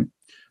time.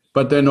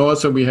 But then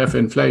also we have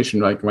inflation,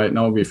 like right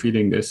now we're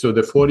feeling this. So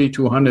the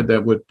 4,200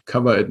 that would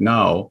cover it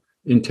now,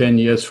 in 10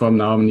 years from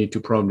now, need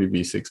to probably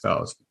be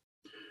 6,000.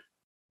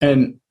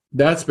 And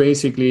that's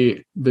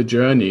basically the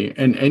journey.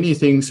 And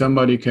anything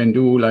somebody can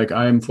do, like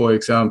I'm, for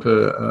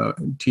example,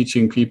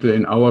 teaching people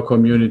in our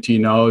community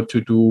now to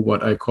do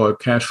what I call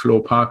cash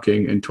flow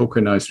parking in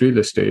tokenized real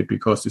estate,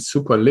 because it's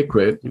super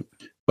liquid,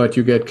 but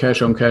you get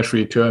cash on cash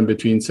return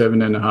between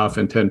 7.5%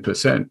 and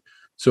 10%.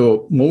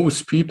 So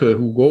most people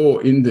who go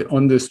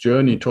on this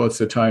journey towards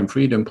the time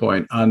freedom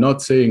point are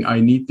not saying, I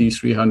need these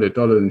 $300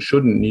 and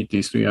shouldn't need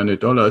these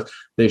 $300.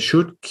 They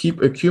should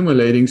keep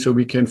accumulating so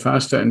we can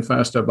faster and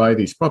faster buy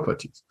these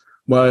properties.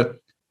 Well,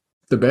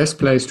 the best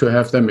place to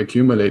have them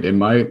accumulate, in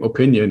my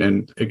opinion,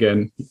 and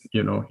again,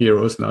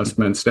 heroes, last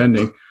man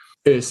standing,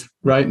 is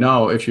right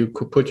now, if you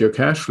could put your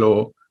cash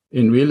flow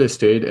in real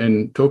estate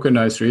and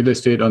tokenized real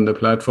estate on the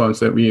platforms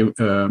that we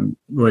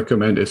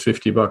recommend is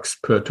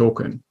 $50 per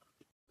token.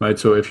 Right,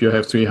 so if you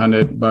have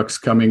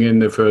 $300 coming in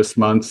the first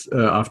month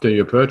after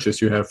your purchase,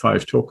 you have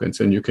 5 tokens,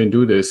 and you can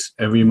do this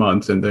every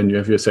month. And then you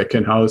have your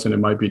second house, and it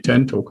might be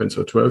 10 tokens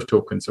or 12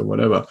 tokens or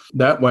whatever.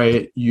 That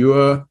way,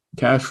 your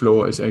cash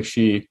flow is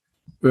actually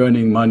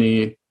earning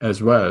money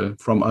as well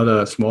from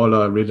other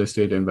smaller real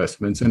estate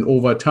investments. And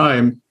over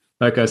time,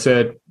 like I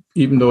said,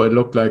 even though it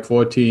looked like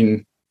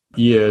 14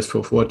 years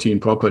for 14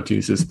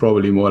 properties, it's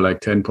probably more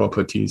like 10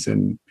 properties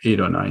in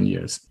 8 or 9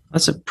 years.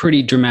 That's a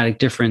pretty dramatic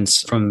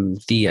difference from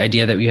the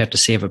idea that we have to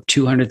save up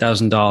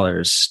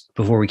 $200,000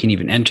 before we can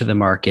even enter the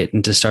market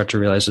and to start to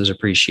realize those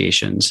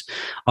appreciations,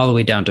 all the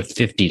way down to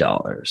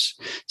 $50.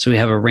 So we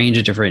have a range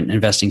of different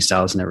investing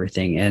styles and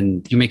everything.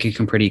 And you make a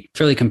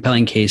fairly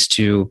compelling case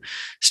to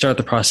start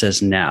the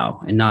process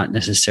now and not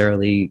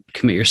necessarily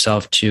commit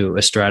yourself to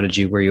a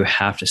strategy where you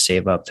have to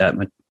save up that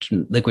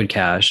liquid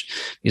cash,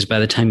 because by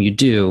the time you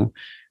do,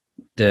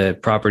 the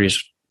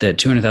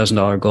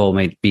 $200,000 goal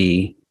might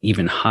be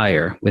even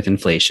higher with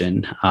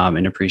inflation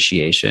and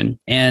appreciation.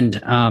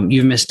 And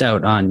you've missed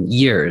out on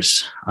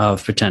years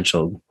of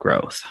potential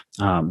growth.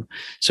 So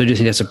I do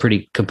think that's a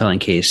pretty compelling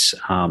case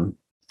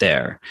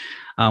there.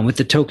 With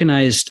the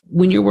tokenized,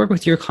 when you work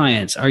with your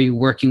clients, are you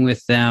working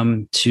with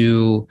them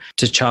to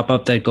chop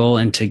up that goal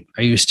and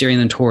are you steering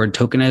them toward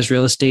tokenized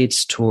real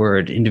estates,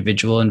 toward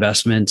individual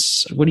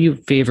investments? What do you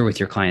favor with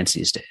your clients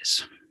these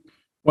days?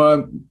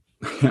 Well,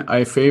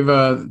 I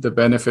favor the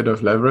benefit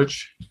of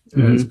leverage.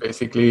 It's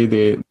basically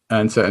the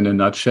answer in a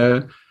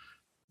nutshell.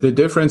 The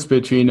difference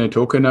between a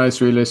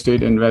tokenized real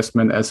estate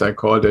investment, as I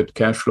called it,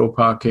 cash flow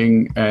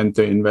parking, and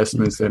the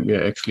investments that we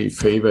actually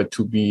favor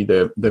to be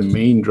the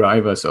main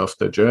drivers of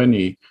the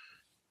journey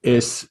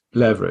is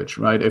leverage,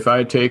 right? If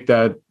I take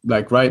that,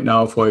 like right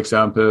now, for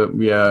example,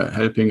 we are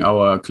helping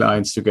our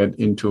clients to get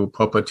into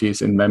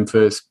properties in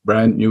Memphis,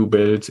 brand new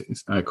builds.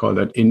 I call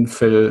that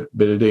infill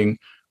building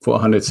for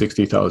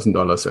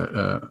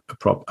 $160,000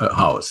 a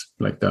house,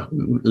 like the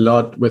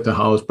lot with the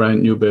house,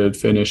 brand new build,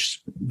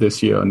 finished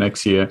this year or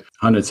next year,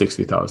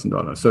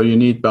 $160,000. So you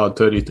need about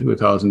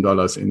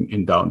 $32,000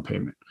 in down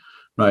payment,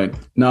 right?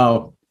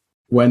 Now,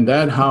 when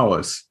that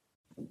house,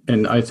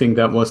 and I think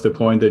that was the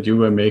point that you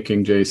were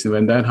making, Jason,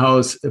 when that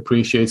house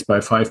appreciates by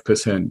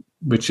 5%,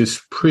 which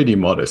is pretty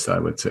modest, I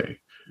would say,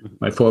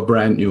 right, for a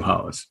brand new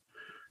house.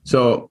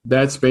 So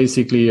that's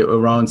basically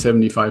around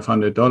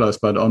 $7,500,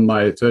 but on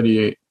my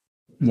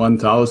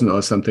 1,000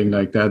 or something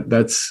like that,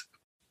 that's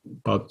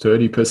about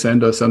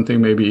 30% or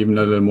something, maybe even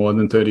a little more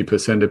than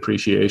 30%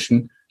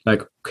 appreciation,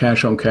 like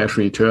cash on cash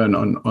return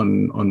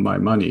on my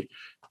money.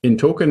 In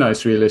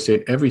tokenized real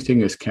estate,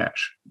 everything is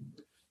cash,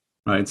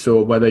 right?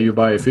 So whether you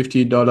buy a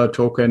 $50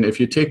 token,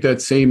 if you take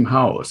that same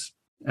house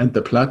and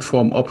the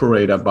platform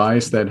operator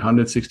buys that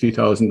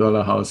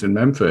 $160,000 house in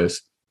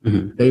Memphis,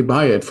 they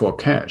buy it for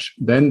cash.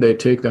 Then they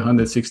take the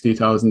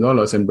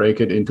 $160,000 and break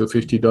it into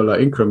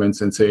 $50 increments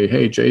and say,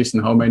 hey,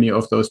 Jason, how many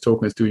of those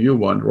tokens do you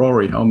want?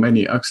 Rory, how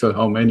many? Axel,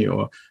 how many?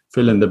 Or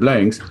fill in the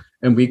blanks.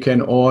 And we can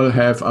all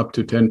have up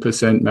to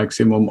 10%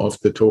 maximum of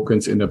the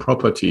tokens in the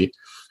property.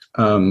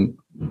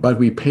 But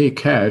we pay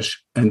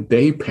cash and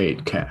they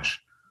paid cash.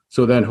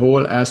 So that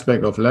whole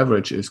aspect of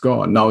leverage is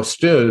gone. Now,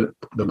 still,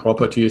 the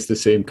property is the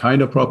same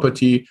kind of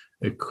property.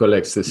 It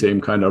collects the same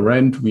kind of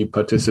rent. We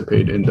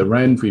participate in the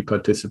rent. We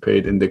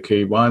participate in the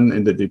K1,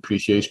 in the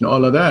depreciation,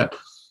 all of that.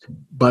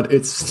 But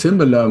it's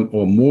similar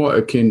or more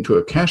akin to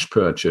a cash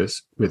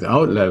purchase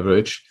without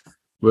leverage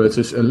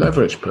versus a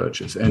leverage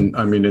purchase. And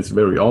I mean, it's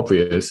very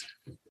obvious.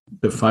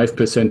 The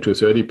 5% to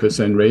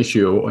 30%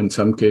 ratio, in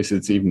some cases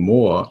it's even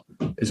more,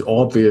 is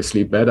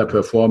obviously better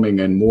performing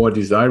and more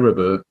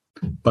desirable.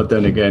 But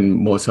then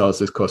again, most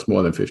houses cost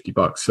more than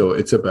 $50. So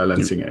it's a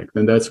balancing act.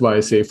 And that's why I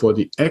say for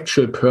the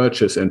actual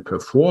purchase and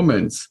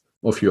performance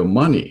of your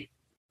money,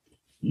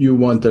 you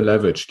want the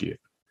leverage deal.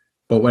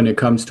 But when it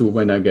comes to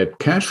when I get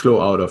cash flow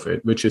out of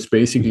it, which is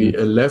basically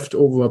a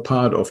leftover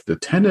part of the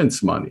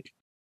tenant's money,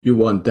 you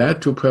want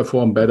that to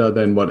perform better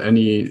than what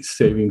any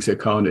savings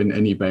account in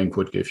any bank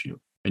would give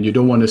you. And you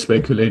don't want to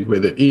speculate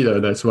with it either.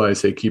 That's why I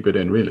say keep it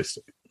in real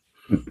estate.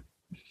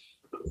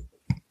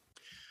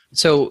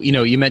 So,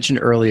 you mentioned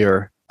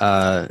earlier,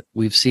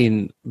 we've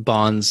seen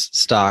bonds,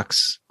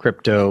 stocks,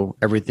 crypto,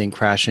 everything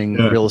crashing.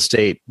 Yeah. Real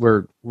estate,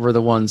 we're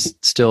the ones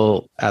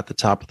still at the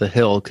top of the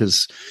hill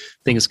because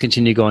things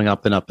continue going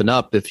up and up and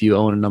up. If you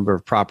own a number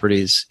of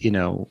properties,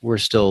 we're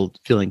still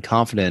feeling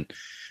confident.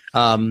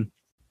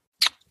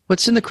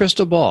 What's in the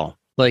crystal ball?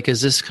 Like, is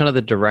this kind of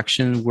the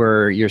direction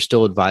where you're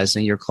still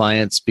advising your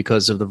clients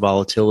because of the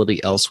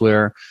volatility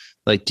elsewhere?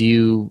 Like,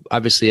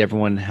 obviously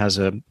everyone has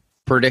a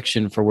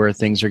prediction for where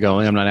things are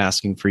going. I'm not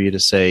asking for you to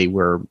say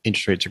where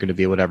interest rates are going to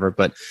be or whatever,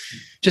 but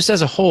just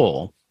as a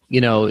whole,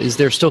 is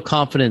there still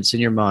confidence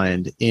in your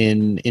mind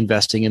in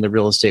investing in the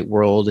real estate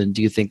world? And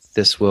do you think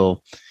this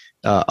will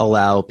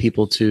allow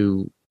people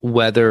to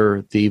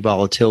weather the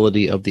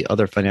volatility of the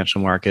other financial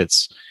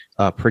markets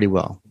pretty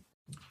well?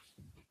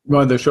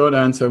 Well, the short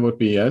answer would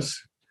be yes.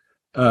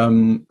 A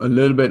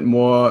little bit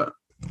more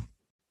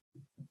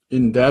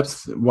in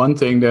depth, one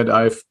thing that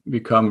I've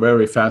become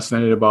very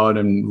fascinated about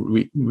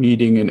and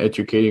reading and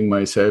educating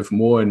myself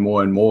more and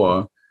more and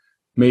more,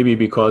 maybe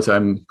because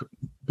I'm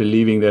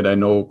believing that I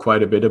know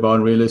quite a bit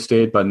about real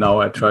estate, but now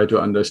I try to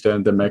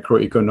understand the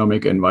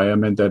macroeconomic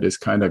environment that is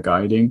kind of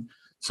guiding.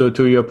 So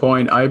to your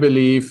point, I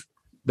believe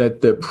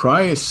that the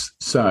price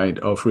side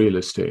of real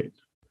estate,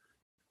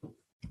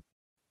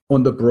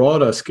 on the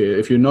broader scale,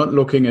 if you're not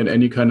looking at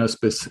any kind of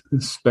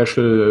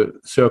special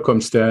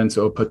circumstance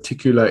or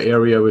particular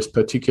area with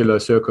particular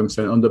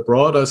circumstance, on the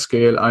broader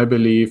scale, I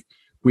believe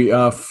we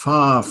are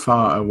far,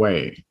 far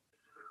away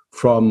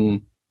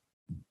from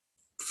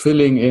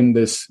filling in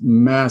this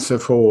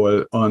massive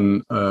hole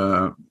on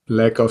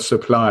lack of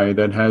supply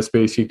that has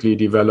basically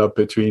developed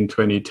between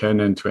 2010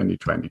 and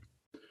 2020. I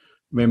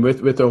mean,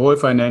 with the whole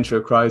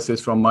financial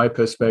crisis, from my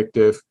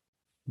perspective,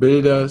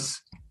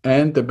 builders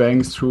and the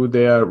banks, through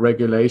their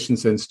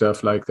regulations and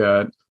stuff like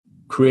that,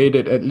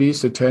 created at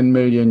least a 10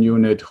 million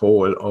unit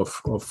hole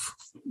of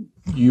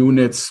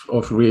units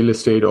of real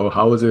estate or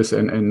houses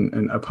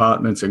and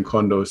apartments and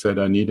condos that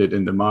are needed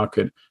in the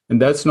market.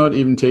 And that's not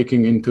even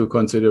taking into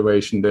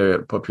consideration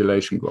the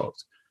population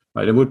growth.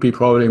 Right? It would be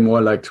probably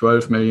more like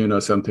 12 million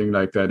or something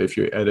like that if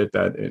you added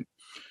that in.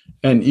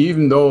 And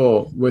even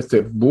though with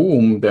the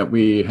boom that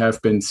we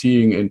have been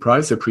seeing in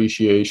price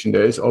appreciation,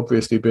 there has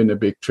obviously been a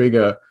big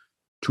trigger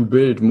to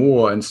build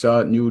more and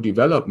start new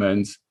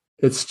developments,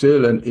 it's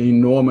still an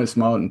enormous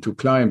mountain to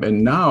climb.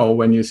 And now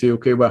when you say,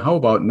 okay, well, how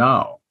about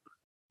now?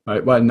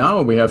 Right? Well,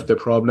 now we have the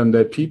problem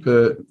that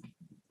people,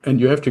 and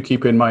you have to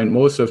keep in mind,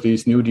 most of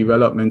these new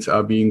developments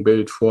are being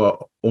built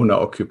for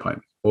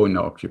owner-occupants.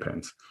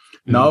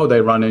 Mm-hmm. Now they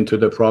run into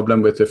the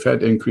problem with the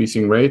Fed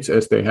increasing rates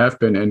as they have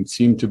been and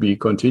seem to be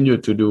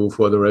continued to do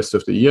for the rest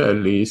of the year at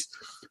least.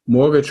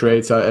 Mortgage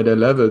rates are at a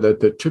level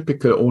that the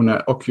typical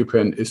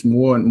owner-occupant is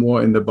more and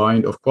more in the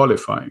bind of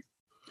qualifying.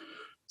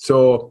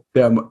 So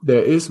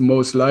there is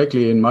most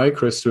likely in my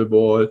crystal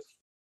ball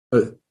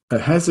a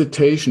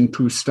hesitation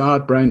to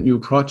start brand new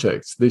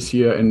projects this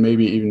year and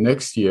maybe even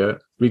next year,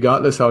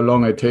 regardless how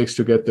long it takes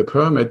to get the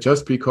permit,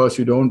 just because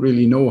you don't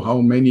really know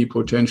how many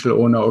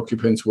potential owner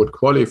occupants would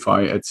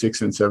qualify at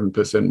 6 and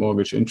 7%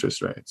 mortgage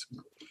interest rates,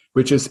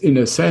 which is in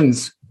a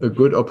sense a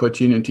good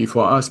opportunity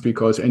for us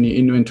because any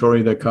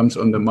inventory that comes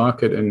on the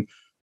market and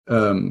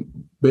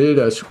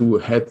builders who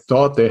had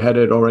thought they had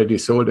it already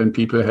sold and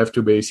people have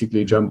to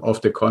basically jump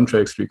off the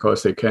contracts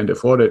because they can't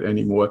afford it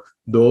anymore,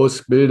 those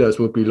builders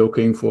would be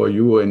looking for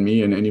you and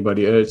me and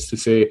anybody else to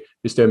say,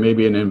 is there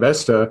maybe an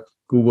investor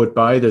who would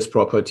buy this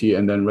property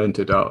and then rent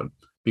it out?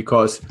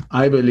 Because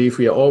I believe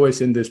we are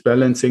always in this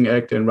balancing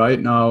act. And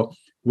right now,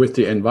 with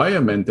the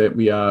environment that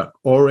we are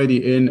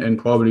already in and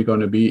probably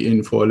going to be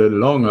in for a little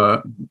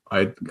longer,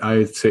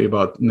 I'd say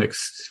about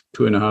next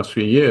 2.5,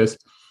 3 years,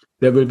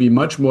 there will be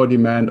much more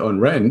demand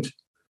on rent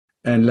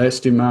and less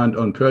demand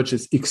on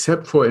purchase,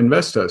 except for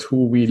investors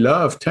who we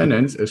love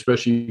tenants,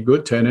 especially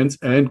good tenants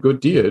and good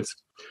deals.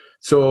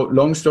 So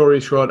long story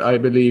short, I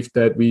believe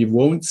that we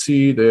won't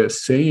see the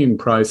same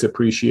price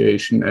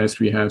appreciation as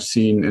we have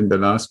seen in the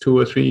last 2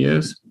 or 3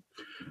 years.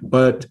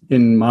 But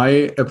in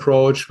my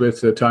approach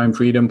with the time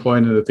freedom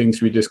point and the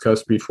things we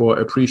discussed before,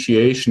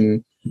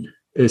 appreciation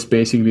is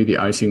basically the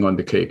icing on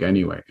the cake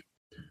anyway.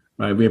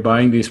 Right? We're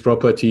buying this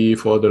property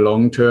for the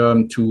long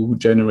term to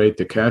generate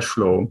the cash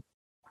flow,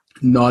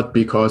 not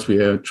because we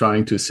are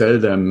trying to sell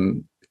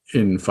them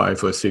in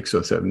 5 or 6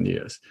 or 7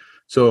 years.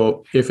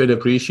 So if it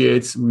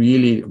appreciates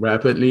really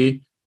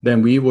rapidly,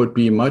 then we would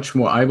be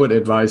I would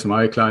advise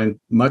my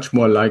client much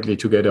more likely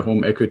to get a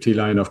home equity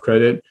line of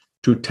credit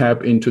to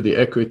tap into the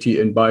equity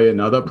and buy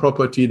another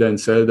property than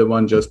sell the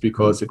one just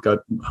because it got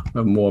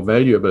more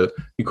valuable.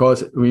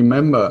 Because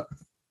remember,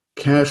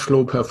 cash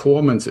flow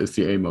performance is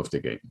the aim of the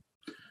game.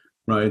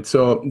 Right.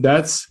 So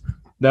that's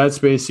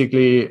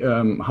basically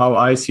how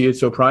I see it.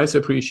 So price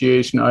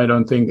appreciation, I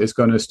don't think is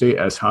going to stay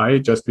as high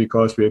just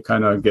because we're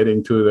kind of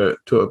getting to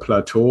a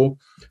plateau.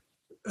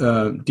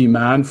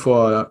 Demand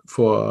for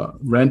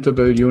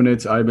rentable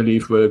units, I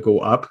believe, will go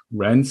up.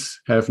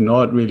 Rents have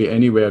not really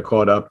anywhere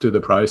caught up to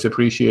the price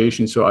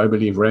appreciation. So I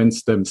believe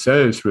rents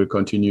themselves will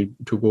continue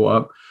to go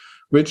up,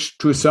 which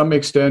to some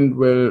extent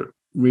will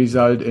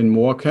result in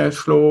more cash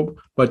flow.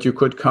 But you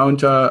could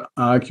counter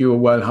argue,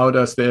 well, how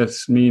does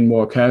this mean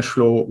more cash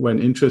flow when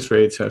interest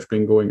rates have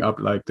been going up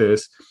like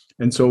this?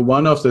 And so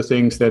one of the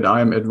things that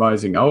I'm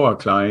advising our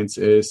clients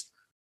is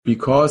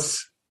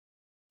because,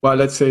 well,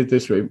 let's say it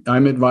this way,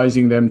 I'm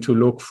advising them to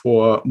look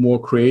for more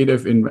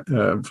creative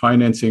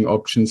financing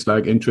options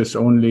like interest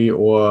only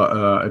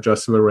or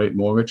adjustable rate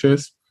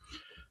mortgages.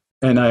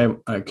 And I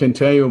can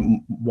tell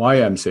you why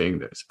I'm saying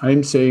this.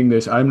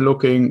 I'm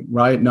looking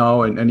right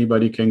now, and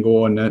anybody can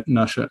go on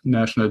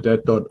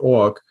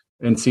nationaldebt.org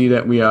and see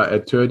that we are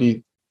at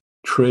 $30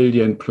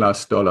 trillion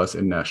plus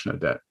in national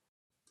debt.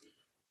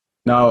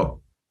 Now,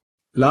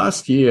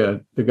 last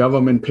year, the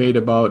government paid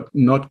about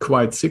not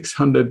quite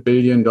 $600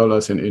 billion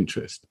in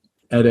interest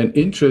at an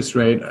interest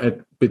rate at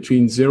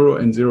between 0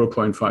 and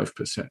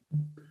 0.5%.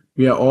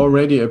 We are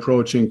already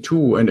approaching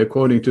 2, and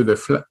according to the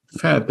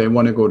Fed, they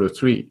want to go to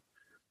 3.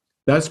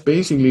 That's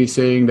basically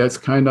saying that's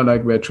kind of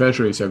like where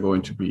treasuries are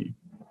going to be.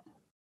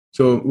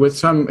 So with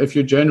if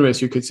you're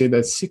generous, you could say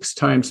that's 6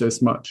 times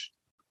as much.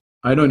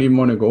 I don't even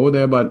want to go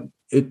there, but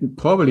it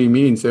probably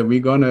means that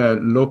we're going to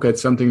look at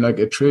something like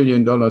 $1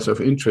 trillion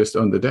of interest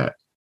on the debt.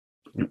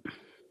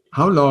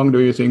 How long do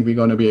you think we're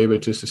going to be able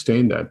to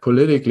sustain that?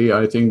 Politically,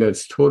 I think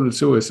that's total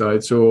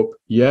suicide. So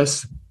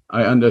yes,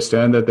 I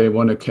understand that they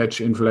want to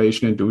catch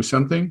inflation and do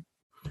something.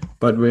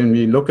 But when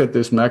we look at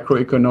this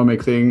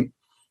macroeconomic thing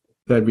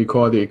that we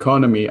call the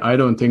economy, I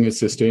don't think it's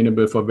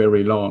sustainable for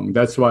very long.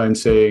 That's why I'm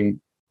saying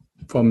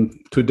from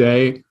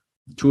today,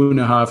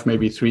 2.5,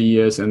 maybe 3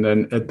 years, and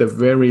then at the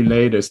very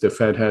latest, the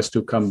Fed has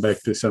to come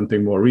back to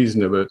something more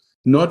reasonable,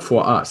 not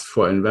for us,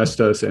 for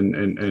investors and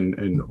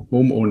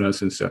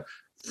homeowners and stuff,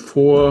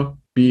 for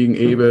being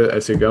able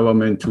as a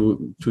government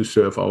to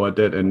serve our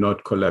debt and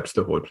not collapse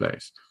the whole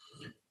place.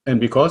 And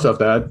because of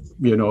that,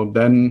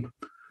 then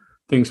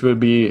things will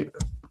be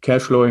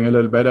cash flowing a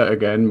little better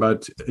again.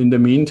 But in the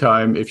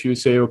meantime, if you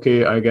say,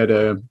 okay, I get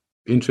a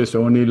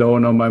interest-only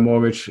loan on my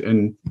mortgage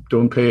and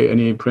don't pay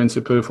any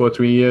principal for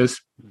 3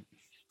 years,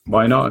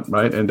 why not,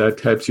 right? And that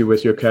helps you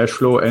with your cash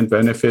flow and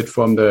benefit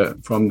from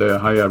the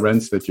higher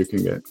rents that you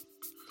can get.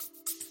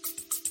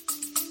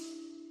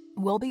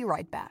 We'll be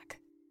right back.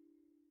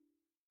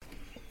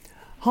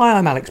 Hi,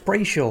 I'm Alex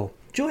Brayshaw.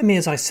 Join me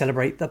as I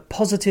celebrate the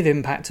positive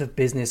impact of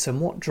business and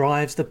what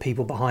drives the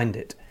people behind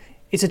it.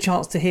 It's a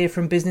chance to hear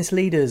from business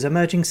leaders,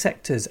 emerging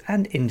sectors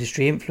and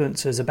industry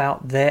influencers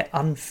about their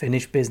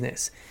unfinished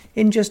business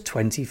in just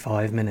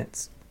 25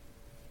 minutes.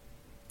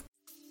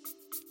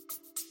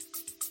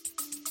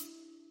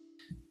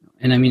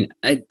 And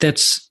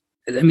that's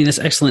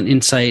excellent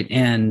insight.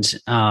 And,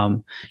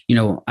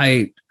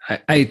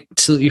 I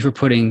salute you for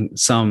putting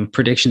some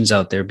predictions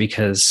out there,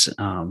 because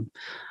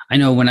I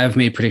know when I've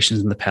made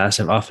predictions in the past,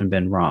 I've often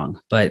been wrong.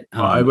 But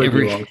I would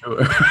be wrong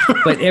too.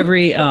 but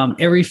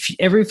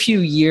every few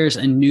years,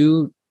 a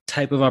new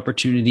type of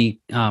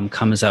opportunity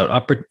comes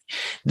out.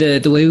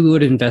 The way we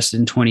would have invested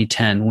in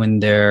 2010, when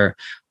there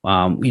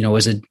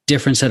was a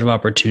different set of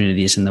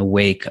opportunities in the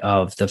wake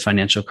of the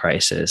financial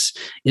crisis,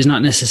 is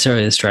not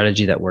necessarily the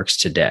strategy that works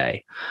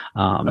today.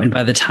 And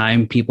by the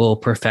time people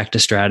perfect a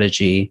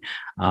strategy,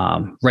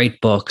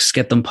 write books,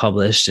 get them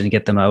published, and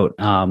get them out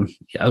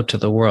to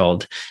the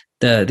world,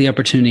 the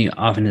opportunity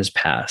often has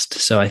passed.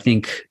 So I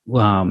think,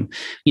 when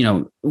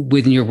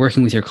you're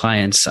working with your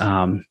clients,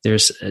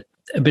 there's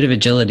a bit of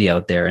agility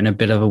out there and a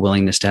bit of a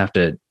willingness to have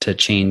to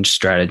change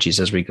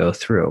strategies as we go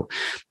through.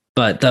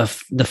 But the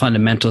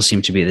fundamentals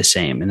seem to be the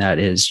same, and that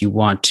is, you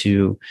want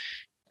to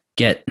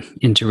get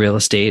into real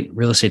estate.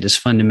 Real estate is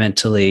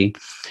fundamentally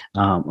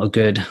a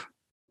good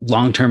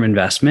long-term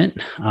investment,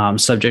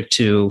 subject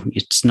to,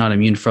 it's not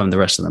immune from the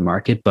rest of the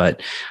market,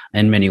 but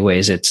in many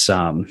ways it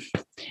survives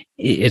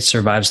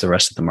the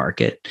rest of the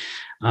market.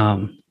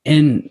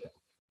 And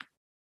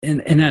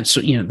that's,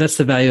 that's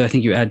the value I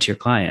think you add to your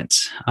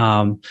clients.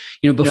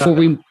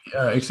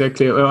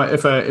 Exactly. Well,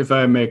 if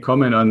I may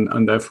comment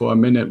on that for a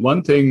minute,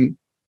 one thing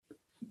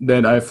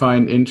that I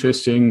find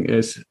interesting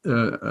is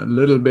a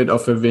little bit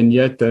of a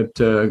vignette that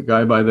a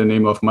guy by the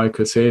name of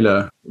Michael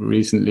Saylor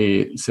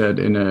recently said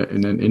in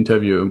an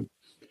interview.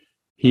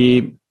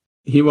 He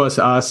was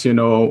asked,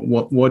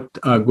 what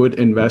are good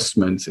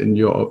investments in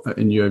your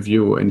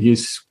view? And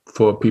he's,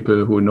 for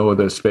people who know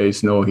the space,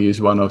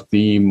 he's one of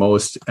the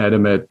most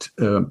adamant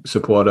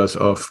supporters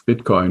of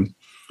Bitcoin.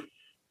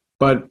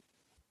 But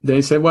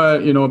they said, well,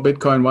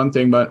 Bitcoin one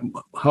thing, but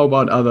how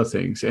about other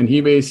things? And he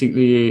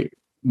basically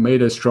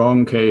made a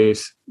strong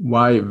case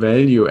why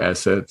value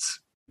assets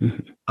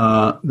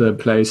are the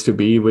place to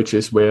be, which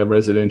is where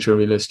residential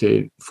real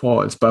estate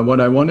falls. But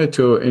what I wanted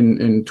to,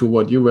 into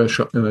what you were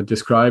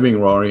describing,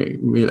 Rory,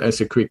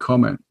 as a quick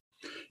comment,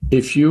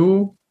 if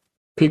you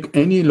pick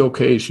any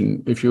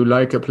location, if you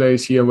like a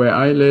place here where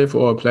I live,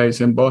 or a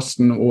place in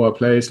Boston, or a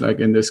place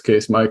like in this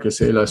case, Michael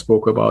Saylor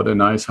spoke about a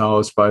nice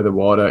house by the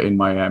water in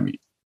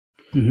Miami.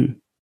 Mm-hmm.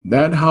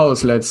 That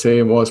house, let's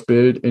say, was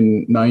built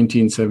in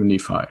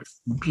 1975.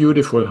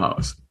 Beautiful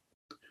house.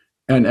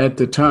 And at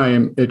the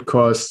time, it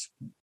cost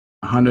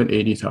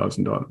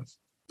 $180,000.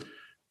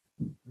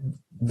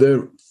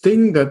 The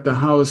thing that the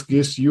house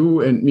gives you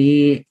and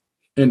me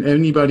and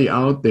anybody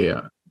out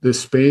there, the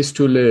space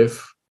to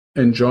live,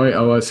 enjoy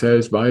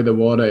ourselves by the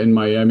water in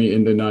Miami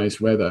in the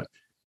nice weather,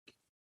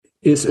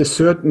 is a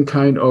certain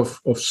kind of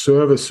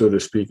service, so to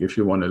speak, if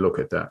you want to look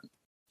at that.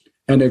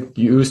 And it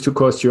used to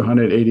cost you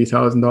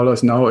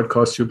 $180,000. Now it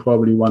costs you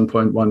probably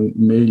 $1.1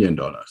 million.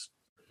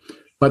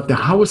 But the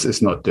house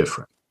is not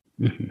different,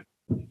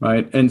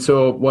 right? And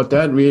so what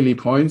that really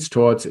points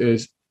towards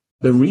is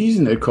the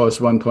reason it costs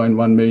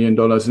 $1.1 million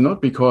is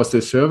not because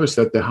the service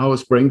that the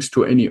house brings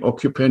to any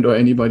occupant or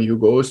anybody who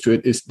goes to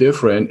it is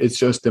different. It's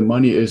just the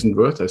money isn't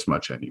worth as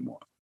much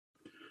anymore.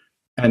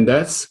 And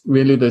that's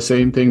really the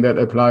same thing that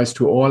applies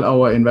to all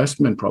our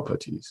investment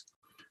properties.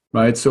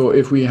 Right. So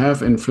if we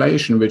have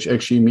inflation, which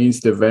actually means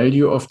the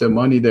value of the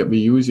money that we're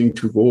using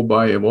to go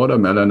buy a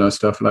watermelon or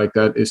stuff like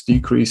that is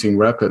decreasing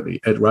rapidly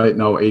at right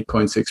now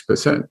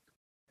 8.6%.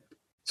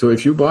 So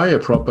if you buy a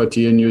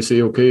property and you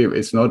say, okay,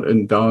 it's not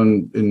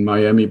down in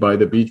Miami by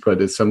the beach,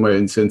 but it's somewhere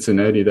in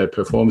Cincinnati that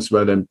performs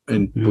well and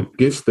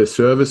gives the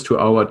service to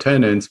our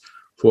tenants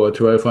for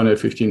 $1,200,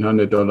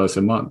 $1,500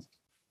 a month.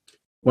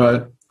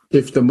 Well,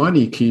 if the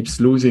money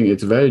keeps losing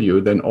its value,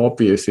 then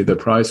obviously the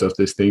price of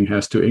this thing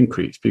has to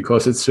increase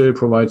because it still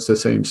provides the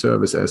same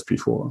service as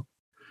before.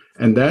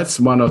 And that's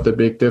one of the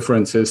big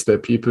differences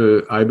that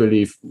people, I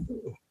believe,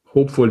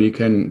 hopefully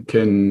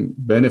can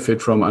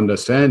benefit from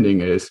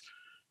understanding is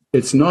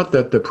it's not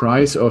that the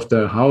price of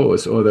the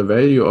house or the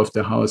value of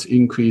the house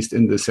increased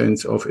in the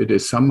sense of it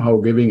is somehow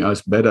giving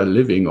us better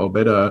living or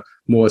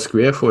more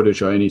square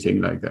footage or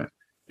anything like that.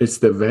 It's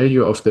the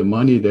value of the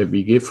money that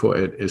we give for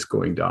it is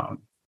going down.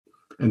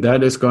 And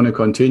that is going to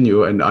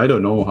continue. And I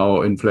don't know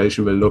how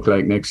inflation will look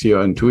like next year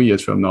and 2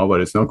 years from now,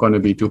 but it's not going to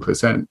be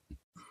 2%.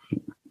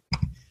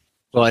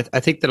 Well, I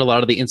think that a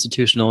lot of the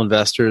institutional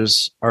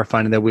investors are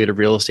finding their way to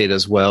real estate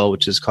as well,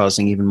 which is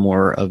causing even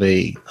more of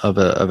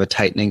a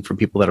tightening for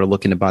people that are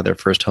looking to buy their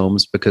first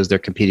homes because they're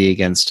competing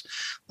against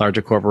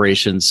larger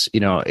corporations.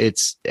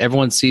 It's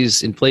everyone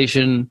sees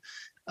inflation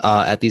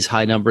at these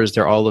high numbers.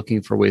 They're all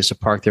looking for ways to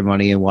park their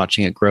money and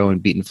watching it grow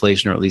and beat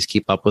inflation, or at least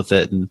keep up with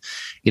it. And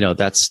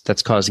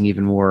that's causing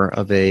even more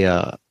of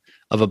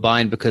a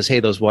bind because, hey,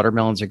 those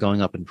watermelons are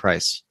going up in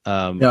price.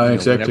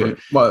 Exactly.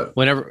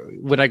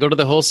 When I go to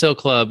the wholesale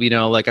club,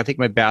 I think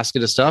my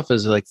basket of stuff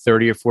is like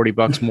 $30 or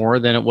 $40 more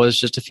than it was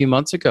just a few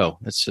months ago.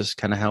 It's just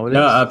kind of how it is.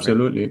 Yeah,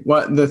 absolutely. Right?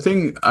 Well, the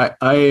thing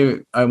I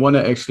want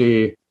to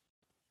actually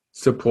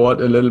support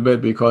a little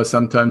bit, because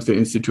sometimes the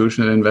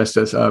institutional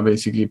investors are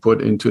basically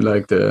put into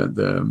like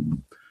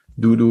the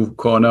doo-doo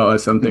corner or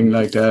something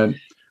like that.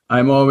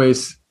 I'm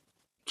always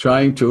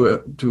trying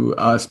to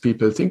ask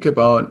people, think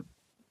about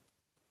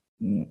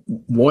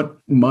what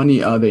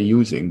money are they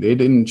using? They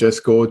didn't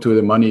just go to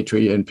the money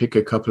tree and pick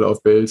a couple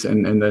of bills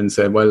and then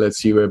say, well, let's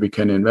see where we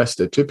can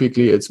invest it.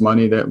 Typically, it's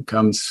money that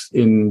comes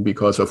in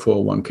because of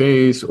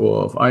 401ks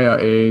or of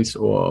IRAs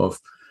or of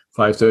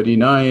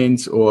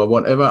 539s or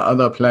whatever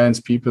other plans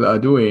people are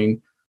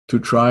doing to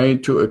try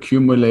to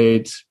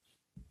accumulate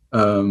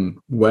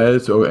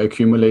wealth or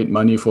accumulate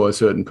money for a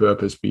certain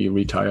purpose, be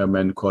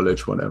retirement,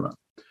 college, whatever.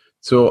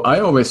 So I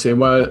always say,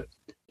 well,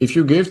 if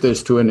you give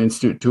this to an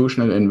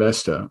institutional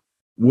investor,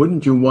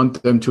 wouldn't you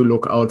want them to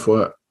look out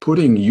for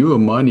putting your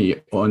money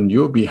on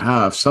your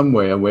behalf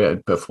somewhere where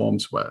it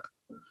performs well?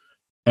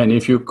 And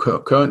if you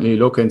currently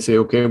look and say,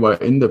 okay, well,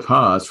 in the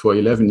past, for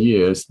 11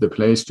 years, the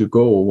place to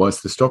go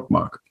was the stock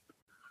market.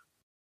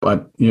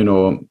 But,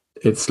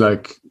 it's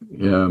like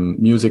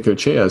musical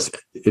chairs.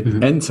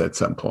 It ends at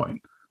some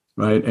point,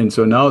 right? And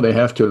so now they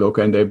have to look,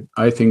 and they,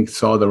 I think,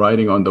 saw the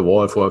writing on the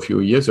wall for a few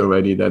years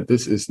already that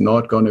this is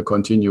not going to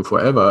continue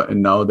forever.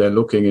 And now they're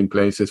looking in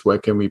places where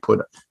can we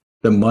put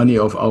the money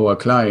of our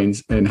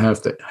clients and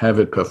have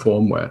it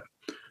perform well,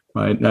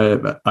 right?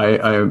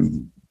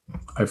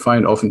 I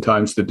find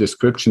oftentimes the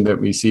description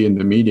that we see in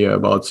the media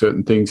about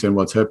certain things and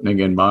what's happening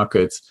in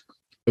markets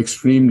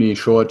extremely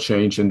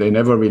shortchanged, and they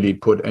never really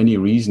put any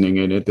reasoning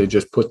in it. They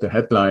just put the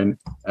headline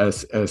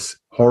as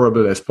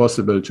horrible as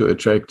possible to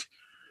attract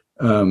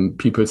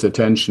people's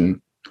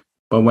attention.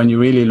 But when you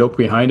really look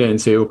behind it and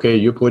say, okay,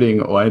 you're putting,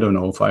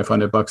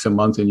 $500 a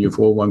month in your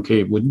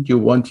 401k, wouldn't you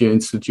want your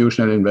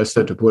institutional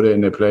investor to put it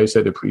in a place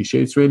that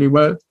appreciates really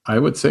well? I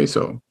would say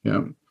so,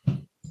 yeah.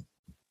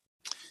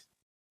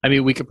 I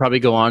mean, we could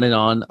probably go on and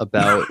on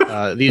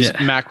about these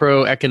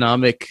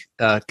macroeconomic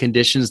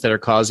conditions that are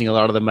causing a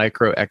lot of the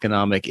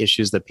microeconomic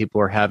issues that people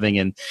are having.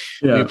 And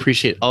we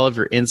appreciate all of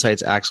your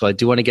insights, Axel. I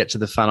do want to get to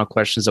the final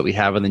questions that we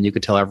have, and then you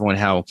could tell everyone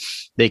how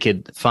they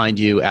could find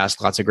you,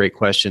 ask lots of great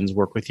questions,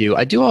 work with you.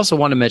 I do also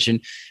want to mention,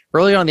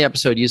 earlier on the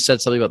episode, you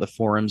said something about the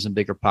forums and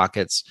Bigger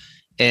Pockets.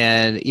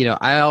 And,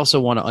 I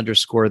also want to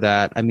underscore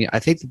that. I mean, I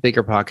think the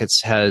Bigger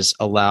Pockets has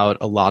allowed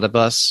a lot of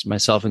us,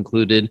 myself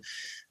included,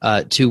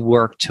 to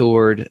work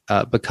toward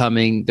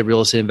becoming the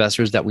real estate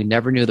investors that we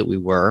never knew that we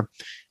were,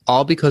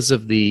 all because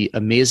of the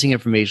amazing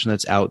information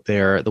that's out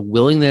there, the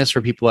willingness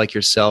for people like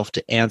yourself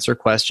to answer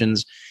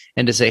questions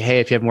and to say, hey,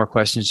 if you have more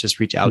questions, just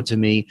reach out to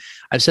me.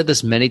 I've said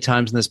this many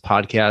times in this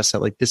podcast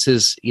that this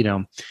is,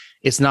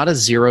 it's not a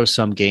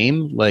zero-sum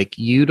game.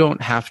 You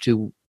don't have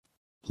to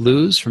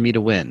lose for me to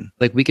win.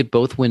 We could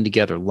both win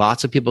together.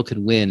 Lots of people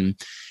could win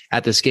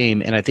at this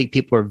game. And I think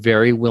people are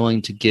very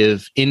willing to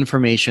give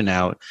information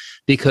out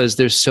because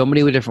there's so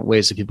many different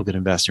ways that people can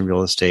invest in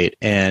real estate.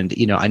 And,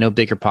 I know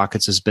Bigger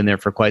Pockets has been there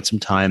for quite some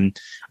time.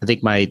 I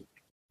think I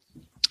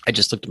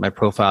just looked at my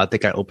profile. I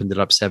think I opened it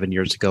up 7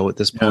 years ago at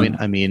this point.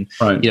 I mean,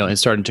 right. And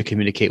starting to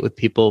communicate with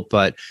people.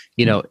 But,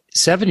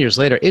 7 years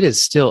later, it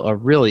is still a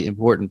really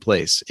important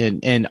place.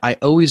 And I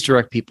always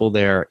direct people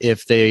there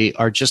if they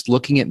are just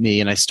looking at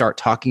me and I start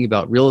talking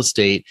about real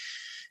estate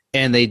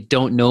and they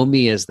don't know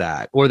me as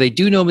that, or they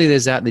do know me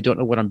as that and they don't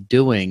know what I'm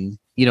doing,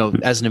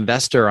 as an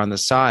investor on the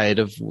side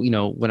of,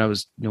 when I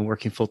was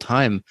working full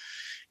time.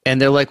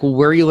 And they're like, well,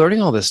 where are you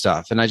learning all this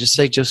stuff? And I just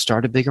say, just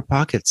start at Bigger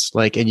Pockets.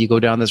 And you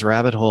go down this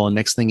rabbit hole, and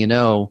next thing you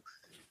know,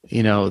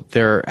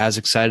 they're as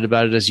excited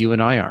about it as you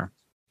and I are.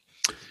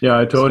 Yeah,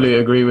 I totally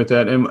agree with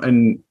that.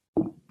 And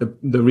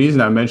the reason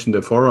I mentioned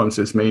the forums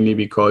is mainly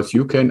because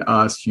you can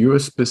ask your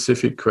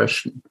specific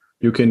question.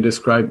 You can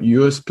describe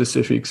your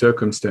specific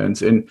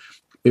circumstance. And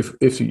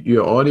if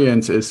your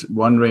audience is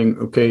wondering,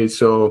 okay,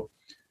 so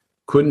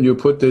couldn't you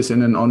put this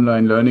in an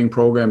online learning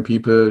program?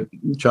 People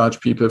charge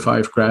people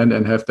 $5,000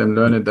 and have them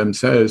learn it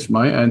themselves.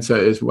 My answer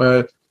is,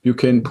 well, you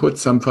can put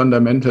some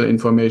fundamental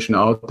information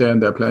out there, and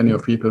there are plenty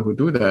of people who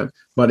do that.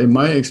 But in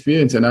my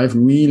experience, and I've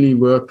really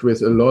worked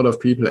with a lot of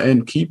people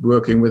and keep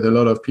working with a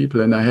lot of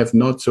people, and I have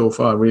not so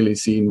far really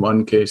seen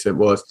one case that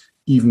was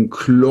even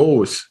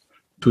close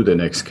to the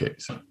next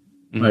case,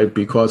 right?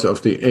 Because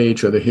of the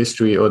age or the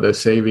history or the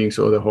savings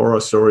or the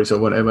horror stories or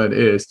whatever it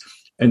is.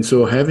 And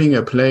so having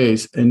a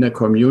place in a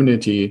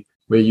community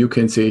where you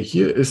can say,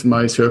 here is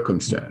my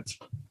circumstance.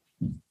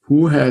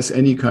 Who has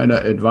any kind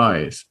of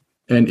advice?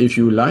 And if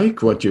you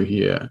like what you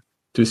hear,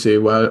 to say,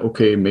 well,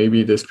 okay,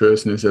 maybe this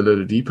person is a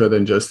little deeper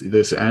than just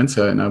this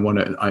answer.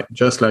 And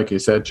just like you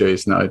said,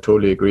 Jason, I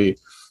totally agree.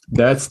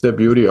 That's the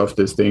beauty of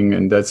this thing.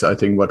 And that's, I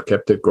think, what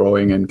kept it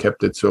growing and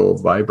kept it so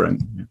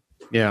vibrant.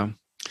 Yeah.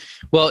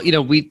 Well,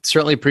 we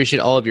certainly appreciate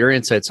all of your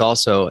insights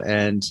also.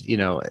 And,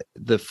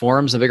 the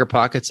forums and Bigger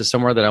Pockets is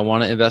somewhere that I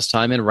want to invest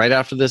time in right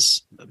after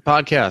this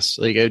podcast.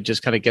 Like, it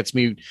just kind of gets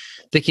me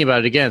thinking about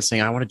it again,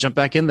 saying, I want to jump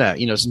back in that.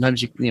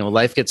 Sometimes,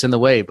 life gets in the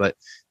way, but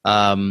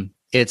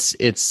it's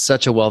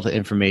such a wealth of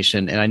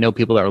information. And I know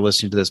people that are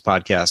listening to this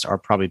podcast are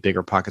probably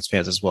Bigger Pockets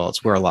fans as well.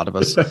 It's where a lot of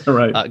us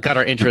right. Got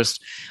our interest.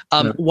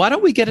 Why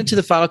don't we get into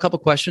the final couple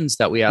questions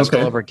that we ask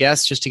all of our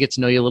guests, just to get to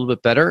know you a little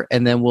bit better.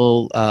 And then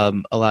we'll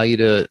allow you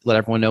to let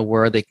everyone know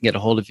where they can get a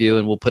hold of you.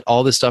 And we'll put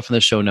all this stuff in the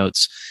show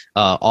notes,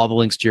 all the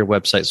links to your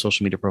website,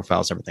 social media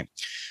profiles, everything.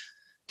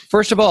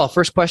 First of all,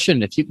 first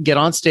question, if you can get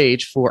on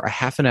stage for a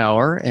half an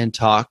hour and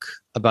talk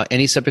about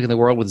any subject in the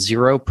world with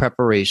zero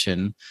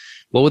preparation,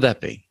 what would that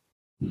be?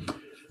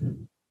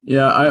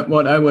 Yeah,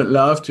 what I would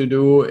love to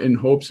do in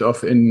hopes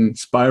of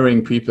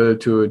inspiring people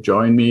to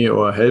join me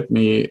or help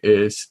me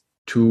is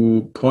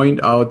to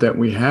point out that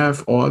we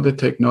have all the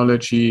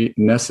technology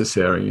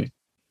necessary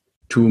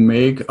to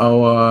make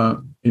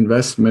our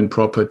investment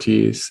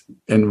properties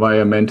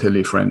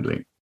environmentally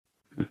friendly.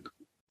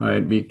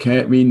 Right?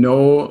 We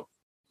know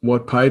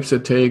what pipes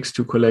it takes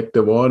to collect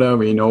the water.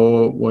 We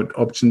know what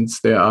options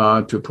there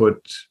are to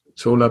put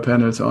solar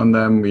panels on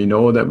them. We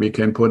know that we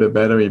can put a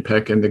battery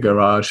pack in the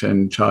garage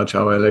and charge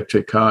our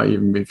electric car,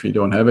 even if we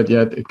don't have it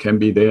yet. It can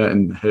be there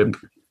and help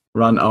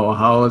run our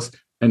house,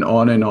 and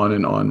on and on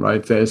and on,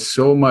 right? There's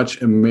so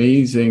much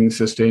amazing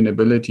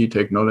sustainability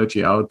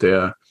technology out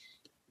there.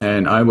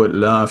 And I would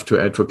love to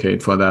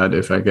advocate for that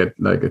if I get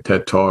like a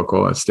TED Talk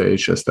or a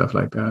stage or stuff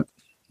like that.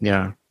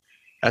 Yeah,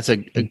 that's a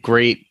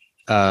great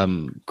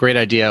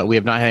idea. We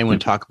have not had anyone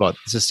talk about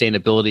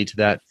sustainability to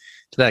that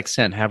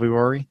extent, have we,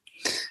 Rory?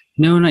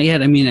 No, not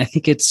yet. I mean, I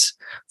think it's,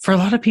 for a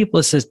lot of people,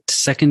 it's a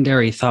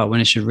secondary thought when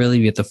it should really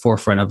be at the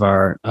forefront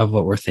of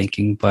what we're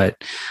thinking.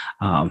 But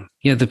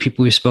the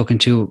people we've spoken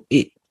to,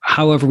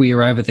 however we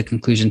arrive at the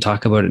conclusion,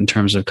 talk about it in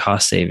terms of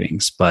cost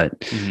savings. But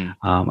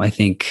I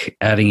think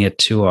adding it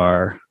to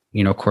our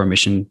core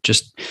mission,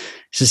 just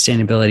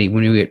sustainability.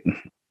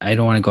 I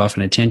don't want to go off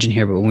on a tangent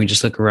here, but when we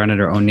just look around at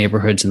our own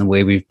neighborhoods and the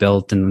way we've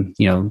built and,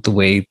 the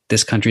way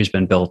this country's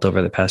been built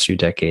over the past few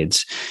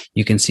decades,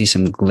 you can see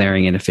some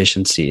glaring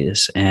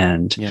inefficiencies.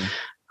 And,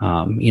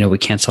 we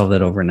can't solve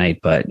that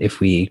overnight, but if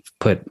we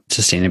put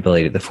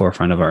sustainability at the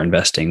forefront of our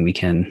investing, we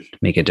can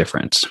make a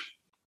difference.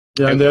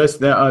 Yeah,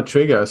 there are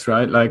triggers,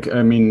 right? Like,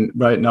 I mean,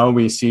 right now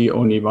we see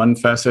only one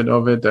facet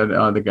of it, that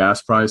are the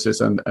gas prices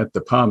and at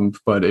the pump.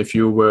 But if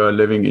you were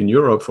living in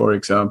Europe, for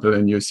example,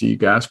 and you see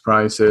gas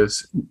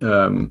prices,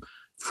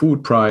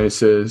 food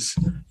prices,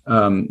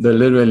 the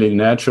literally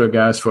natural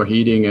gas for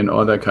heating and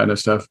all that kind of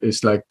stuff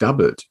is like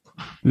doubled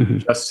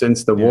just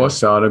since the war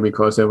started,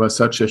 because there was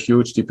such a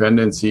huge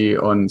dependency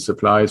on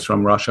supplies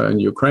from Russia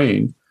and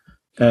Ukraine.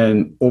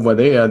 And over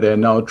there, they're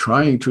now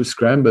trying to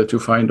scramble to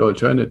find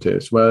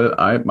alternatives. Well,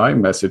 my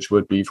message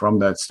would be from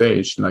that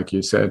stage, like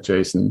you said,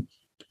 Jason,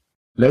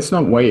 let's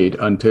not wait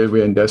until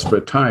we're in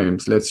desperate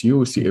times. Let's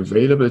use the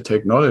available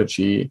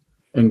technology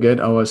and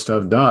get our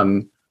stuff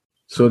done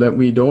so that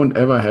we don't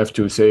ever have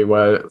to say,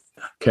 well,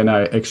 can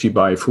I actually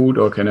buy food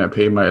or can I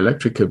pay my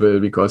electrical bill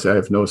because I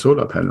have no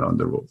solar panel on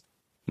the roof?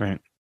 Right.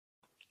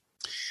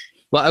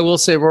 Well, I will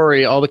say,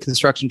 Rory, all the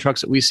construction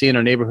trucks that we see in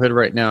our neighborhood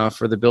right now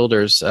for the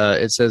builders,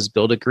 it says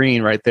 "Build It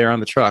Green" right there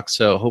on the truck.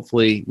 So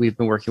hopefully we've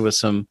been working with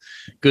some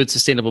good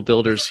sustainable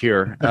builders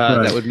here.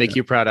 Right. That would make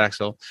you proud,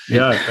 Axel.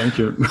 Yeah, thank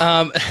you.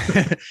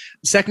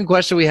 Second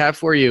question we have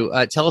for you.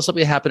 Tell us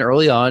something that happened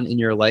early on in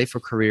your life or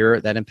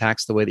career that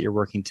impacts the way that you're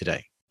working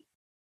today.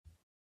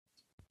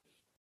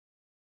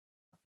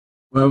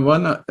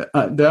 Well,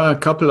 there are a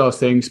couple of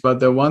things, but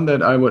the one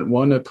that I would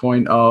want to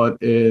point out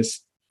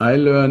is I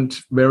learned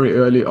very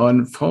early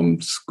on from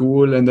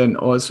school and then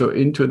also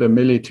into the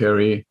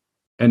military,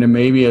 and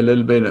maybe a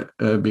little bit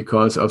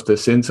because of the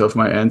sins of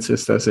my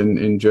ancestors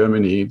in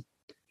Germany,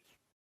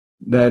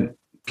 that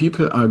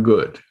people are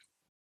good.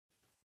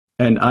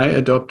 And I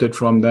adopted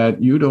from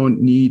that, you don't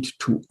need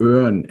to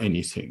earn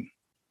anything.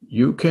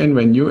 You can,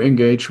 when you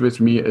engage with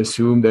me,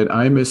 assume that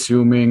I'm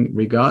assuming,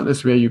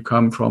 regardless where you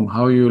come from,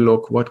 how you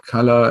look, what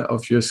color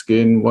of your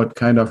skin, what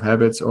kind of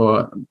habits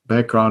or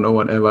background or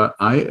whatever,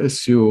 I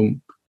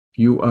assume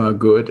you are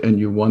good and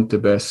you want the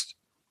best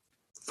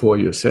for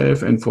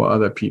yourself and for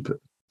other people.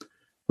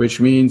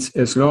 Which means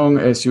as long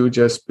as you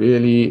just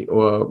barely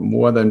or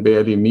more than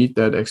barely meet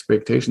that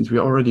expectations, we're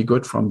already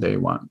good from day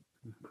one.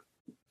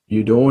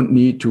 You don't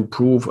need to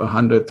prove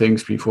 100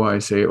 things before I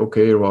say,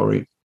 okay,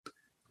 Rory,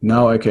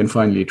 now I can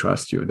finally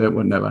trust you. That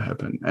would never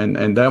happen.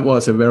 And that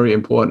was a very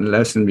important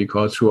lesson,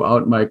 because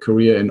throughout my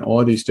career in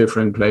all these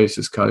different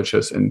places,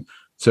 cultures, and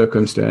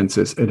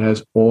circumstances, it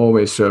has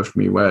always served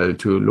me well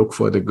to look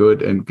for the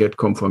good and get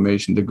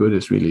confirmation the good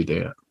is really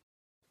there.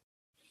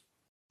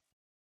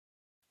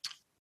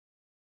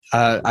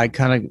 I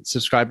kind of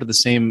subscribe to the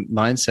same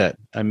mindset.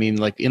 I mean,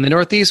 like in the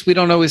Northeast, we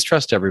don't always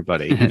trust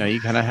everybody. You know,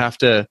 you kind of have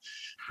to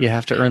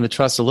earn the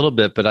trust a little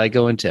bit. But I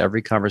go into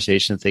every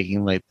conversation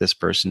thinking like this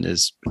person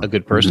is a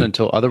good person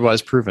until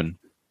otherwise proven.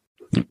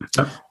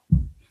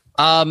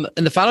 And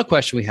the final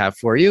question we have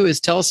for you is: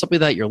 tell us something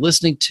that you're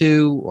listening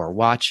to, or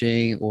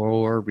watching,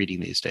 or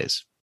reading these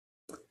days.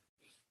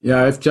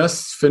 Yeah, I've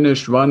just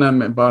finished one.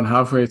 I'm about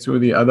halfway through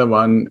the other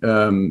one,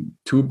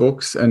 2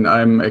 books, and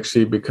I'm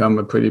actually become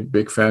a pretty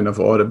big fan of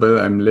Audible.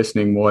 I'm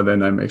listening more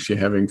than I'm actually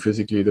having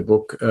physically the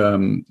book.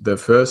 The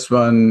first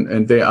one,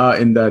 and they are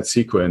in that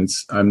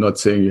sequence. I'm not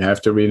saying you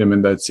have to read them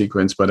in that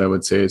sequence, but I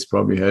would say it's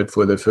probably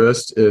helpful. The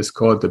first is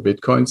called the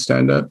Bitcoin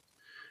Standard,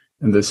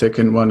 and the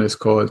second one is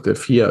called the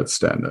Fiat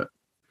Standard.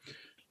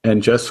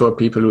 And just for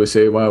people who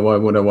say, well, why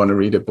would I want to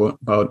read a book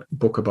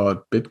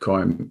about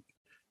Bitcoin?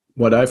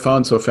 What I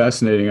found so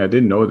fascinating, I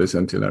didn't know this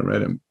until I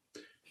read them,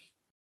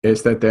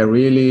 is that they're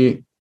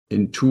really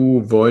in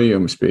 2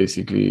 volumes,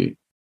 basically,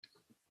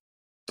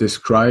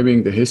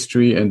 describing the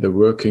history and the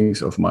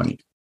workings of money.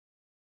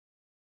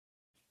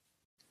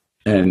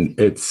 And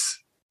it's,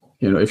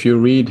 if you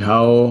read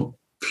how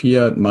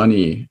fiat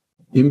money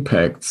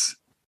impacts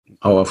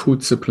our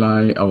food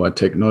supply, our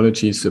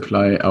technology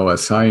supply, our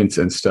science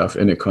and stuff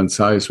in a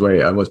concise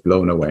way, I was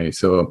blown away.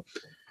 So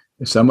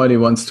if somebody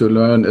wants to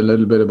learn a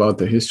little bit about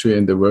the history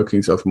and the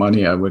workings of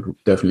money, I would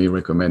definitely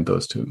recommend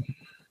those 2.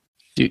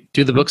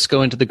 Do the books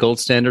go into the gold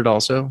standard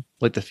also,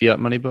 like the fiat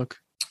money book?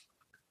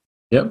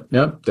 Yep.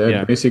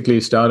 They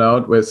basically start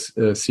out with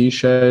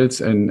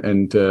seashells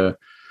and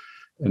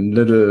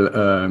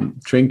little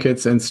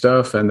trinkets and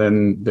stuff, and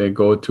then they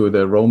go to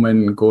the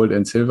Roman gold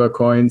and silver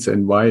coins.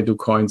 And why do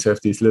coins have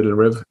these little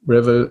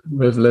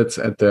rivulets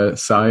at the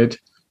side?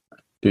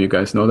 Do you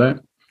guys know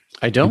that?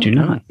 I do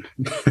not.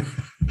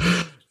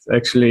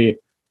 Actually,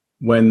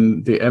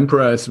 when the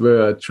emperors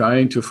were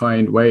trying to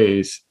find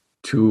ways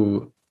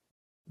to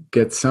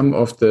get some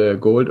of the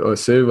gold or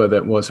silver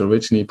that was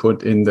originally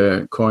put in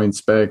the coins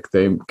back,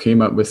 they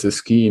came up with a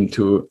scheme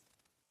to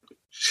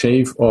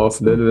shave off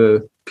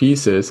little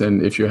pieces.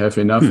 And if you have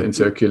enough in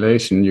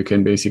circulation, you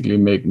can basically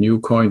make new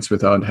coins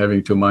without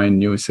having to mine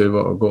new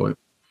silver or gold.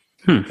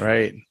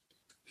 Right.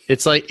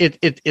 It's like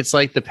it's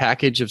like the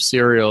package of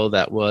cereal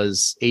that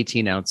was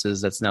 18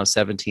 ounces that's now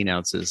 17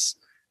 ounces.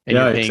 And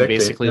you're paying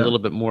basically a little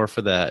bit more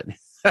for that.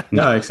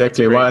 Yeah,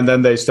 exactly. Well, and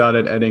then they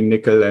started adding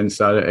nickel and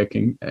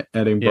started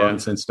adding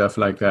bronze and stuff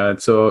like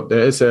that. So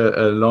there is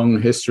a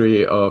long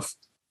history of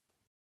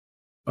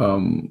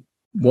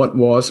what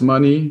was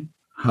money,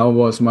 how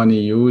was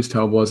money used,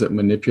 how was it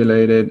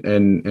manipulated,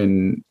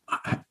 and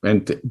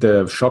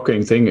the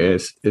shocking thing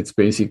is it's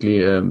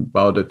basically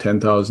about a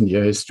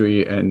 10,000-year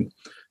history, and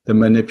the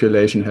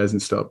manipulation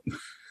hasn't stopped.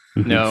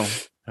 No.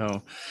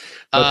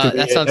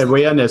 That sounds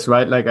awareness,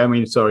 right? Like, I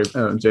mean, sorry,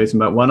 Jason,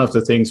 but one of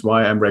the things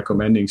why I'm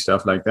recommending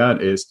stuff like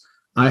that is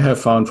I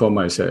have found for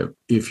myself,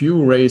 if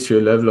you raise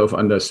your level of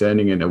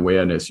understanding and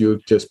awareness, you're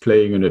just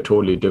playing in a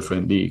totally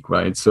different league,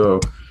 right? So,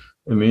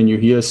 I mean, you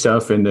hear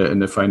stuff in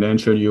the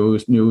financial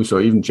news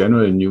or even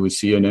general news,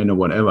 CNN or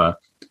whatever,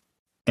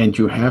 and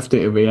you have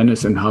the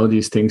awareness in how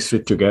these things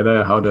fit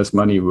together. How does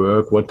money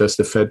work? What does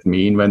the Fed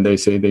mean when they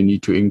say they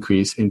need to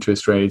increase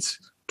interest rates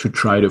to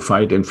try to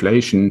fight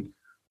inflation?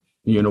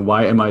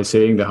 Why am I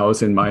saying the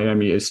house in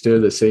Miami is still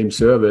the same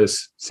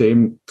service,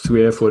 same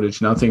square footage,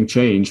 nothing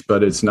changed,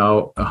 but it's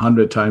now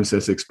 100 times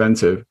as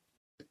expensive,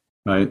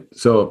 right?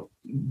 So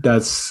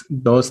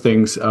those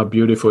things are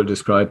beautifully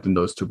described in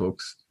those 2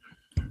 books.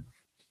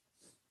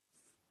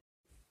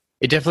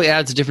 It definitely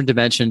adds a different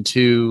dimension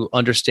to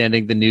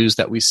understanding the news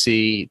that we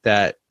see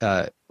that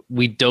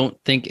we don't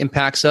think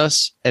impacts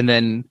us. And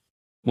then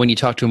when you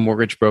talk to a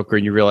mortgage broker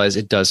and you realize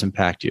it does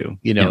impact you,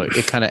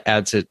 it kind of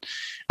adds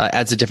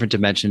a different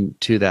dimension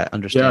to that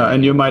understanding. Yeah,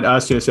 and you might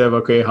ask yourself,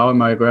 okay, how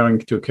am I going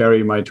to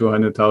carry my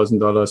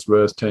 $200,000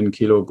 worth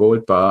 10-kilo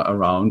gold bar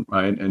around,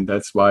 right? And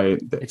that's why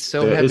it's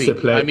so heavy.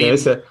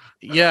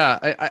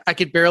 I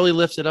could barely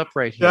lift it up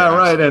right here. Yeah,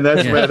 right, and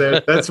that's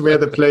where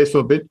the place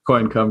for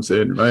Bitcoin comes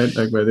in, right?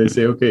 Like where they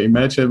say, okay,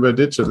 imagine we're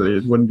digitally,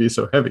 it wouldn't be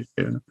so heavy.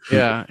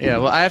 Yeah.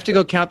 Well, I have to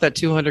go count that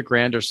 200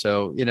 grand or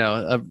so.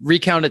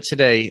 Recount it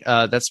today.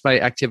 That's my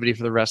activity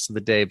for the rest of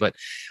the day. But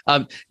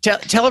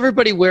tell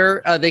everybody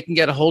where they can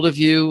get a hold of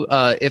you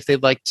if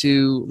they'd like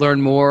to learn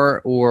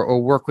more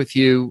or work with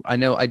you. I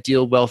know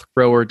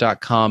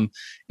idealwealthgrower.com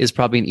is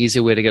probably an easy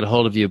way to get a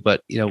hold of you,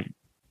 but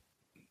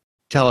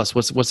tell us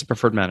what's the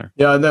preferred manner.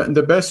 Yeah,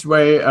 the best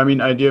way, I mean,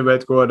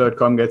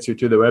 idealwealthgrower.com gets you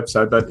to the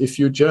website, but if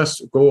you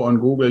just go on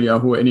Google,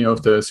 Yahoo, any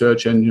of the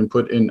search engine,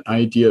 put in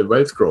Ideal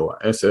Wealth Grower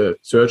as a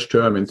search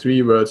term in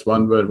 3 words,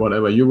 1 word,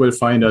 whatever, you will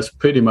find us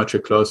pretty much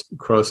across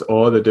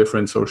all the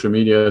different social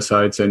media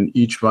sites, and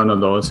each one of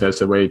those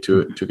has a way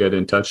to get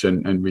in touch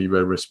and we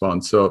will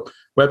respond. So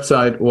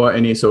website or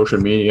any social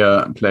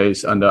media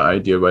place under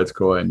Ideal Wealth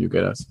Grower and you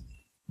get us.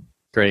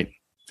 Great.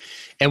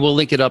 And we'll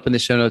link it up in the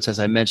show notes, as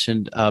I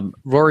mentioned.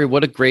 Rory,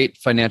 what a great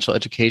financial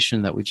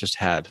education that we just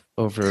had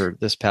over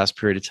this past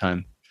period of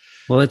time.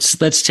 Well,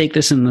 let's take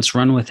this and let's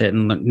run with it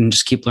and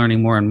just keep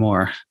learning more and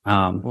more.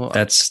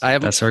 That's our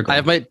goal. I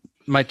have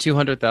my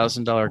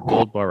 $200,000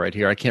 gold bar right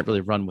here. I can't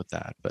really run with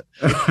that, but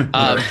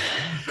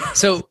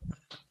so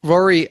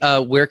Rory,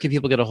 where can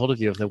people get a hold of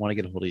you if they want to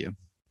get a hold of you?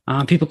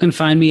 People can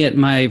find me at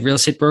my real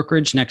estate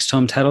brokerage, Next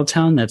Home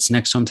Titletown. That's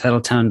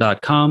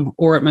nexthometitletown.com,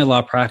 or at my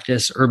law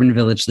practice, Urban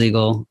Village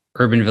Legal,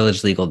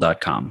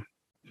 urbanvillagelegal.com.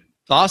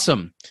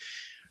 Awesome.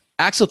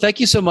 Axel, thank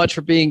you so much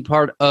for being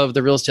part of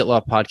the Real Estate Law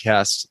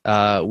Podcast.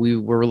 We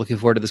were looking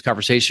forward to this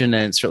conversation,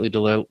 and it certainly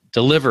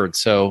delivered.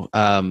 So,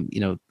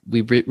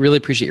 we really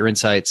appreciate your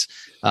insights,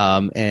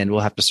 and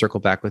we'll have to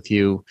circle back with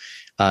you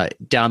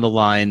down the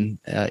line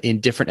in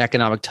different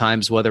economic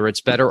times, whether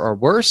it's better or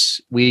worse.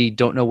 We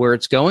don't know where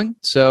it's going,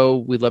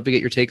 so we'd love to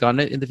get your take on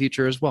it in the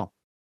future as well.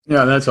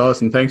 Yeah, that's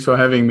awesome. Thanks for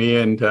having me,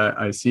 and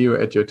I see you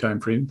at your time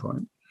freedom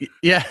point.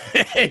 Yeah,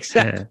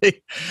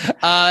 exactly.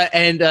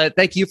 And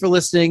thank you for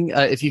listening.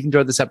 If you've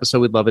enjoyed this episode,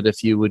 we'd love it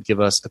if you would give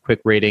us a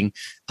quick rating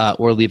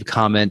or leave a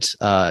comment.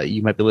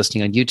 You might be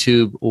listening on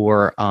YouTube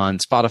or on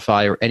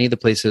Spotify or any of the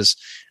places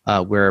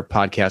where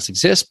podcasts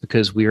exist,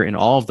 because we are in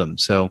all of them.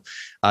 So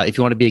if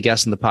you want to be a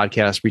guest on the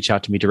podcast, reach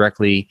out to me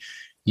directly.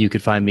 You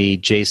could find me,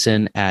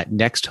 Jason, at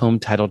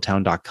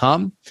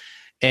nexthometitletown.com.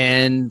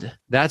 And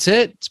that's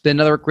it. It's been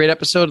another great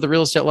episode of the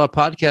Real Estate Law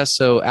Podcast.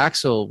 So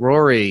Axel,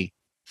 Rory,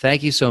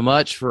 thank you so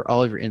much for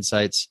all of your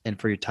insights and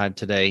for your time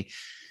today.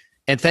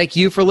 And thank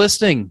you for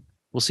listening.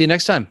 We'll see you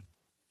next time.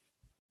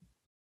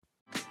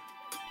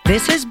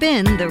 This has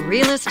been the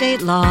Real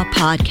Estate Law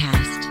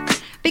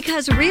Podcast,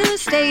 because real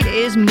estate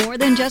is more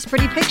than just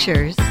pretty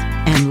pictures,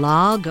 and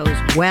law goes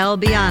well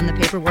beyond the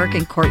paperwork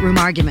and courtroom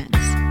arguments.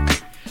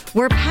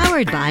 We're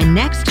powered by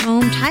Next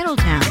Home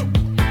Titletown,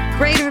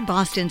 Greater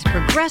Boston's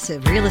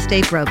progressive real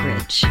estate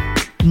brokerage.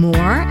 More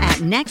at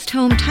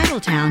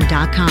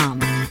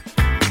nexthometitletown.com.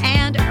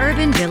 And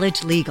Urban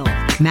Village Legal,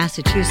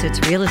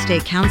 Massachusetts Real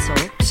Estate Council,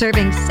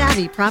 serving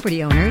savvy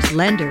property owners,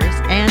 lenders,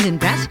 and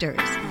investors.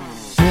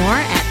 More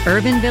at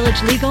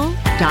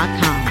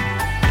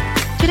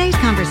urbanvillagelegal.com. Today's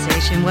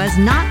conversation was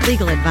not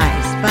legal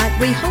advice, but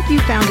we hope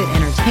you found it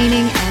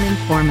entertaining and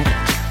informative.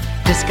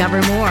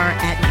 Discover more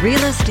at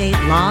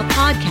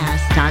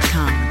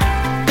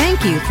realestatelawpodcast.com.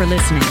 Thank you for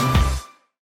listening.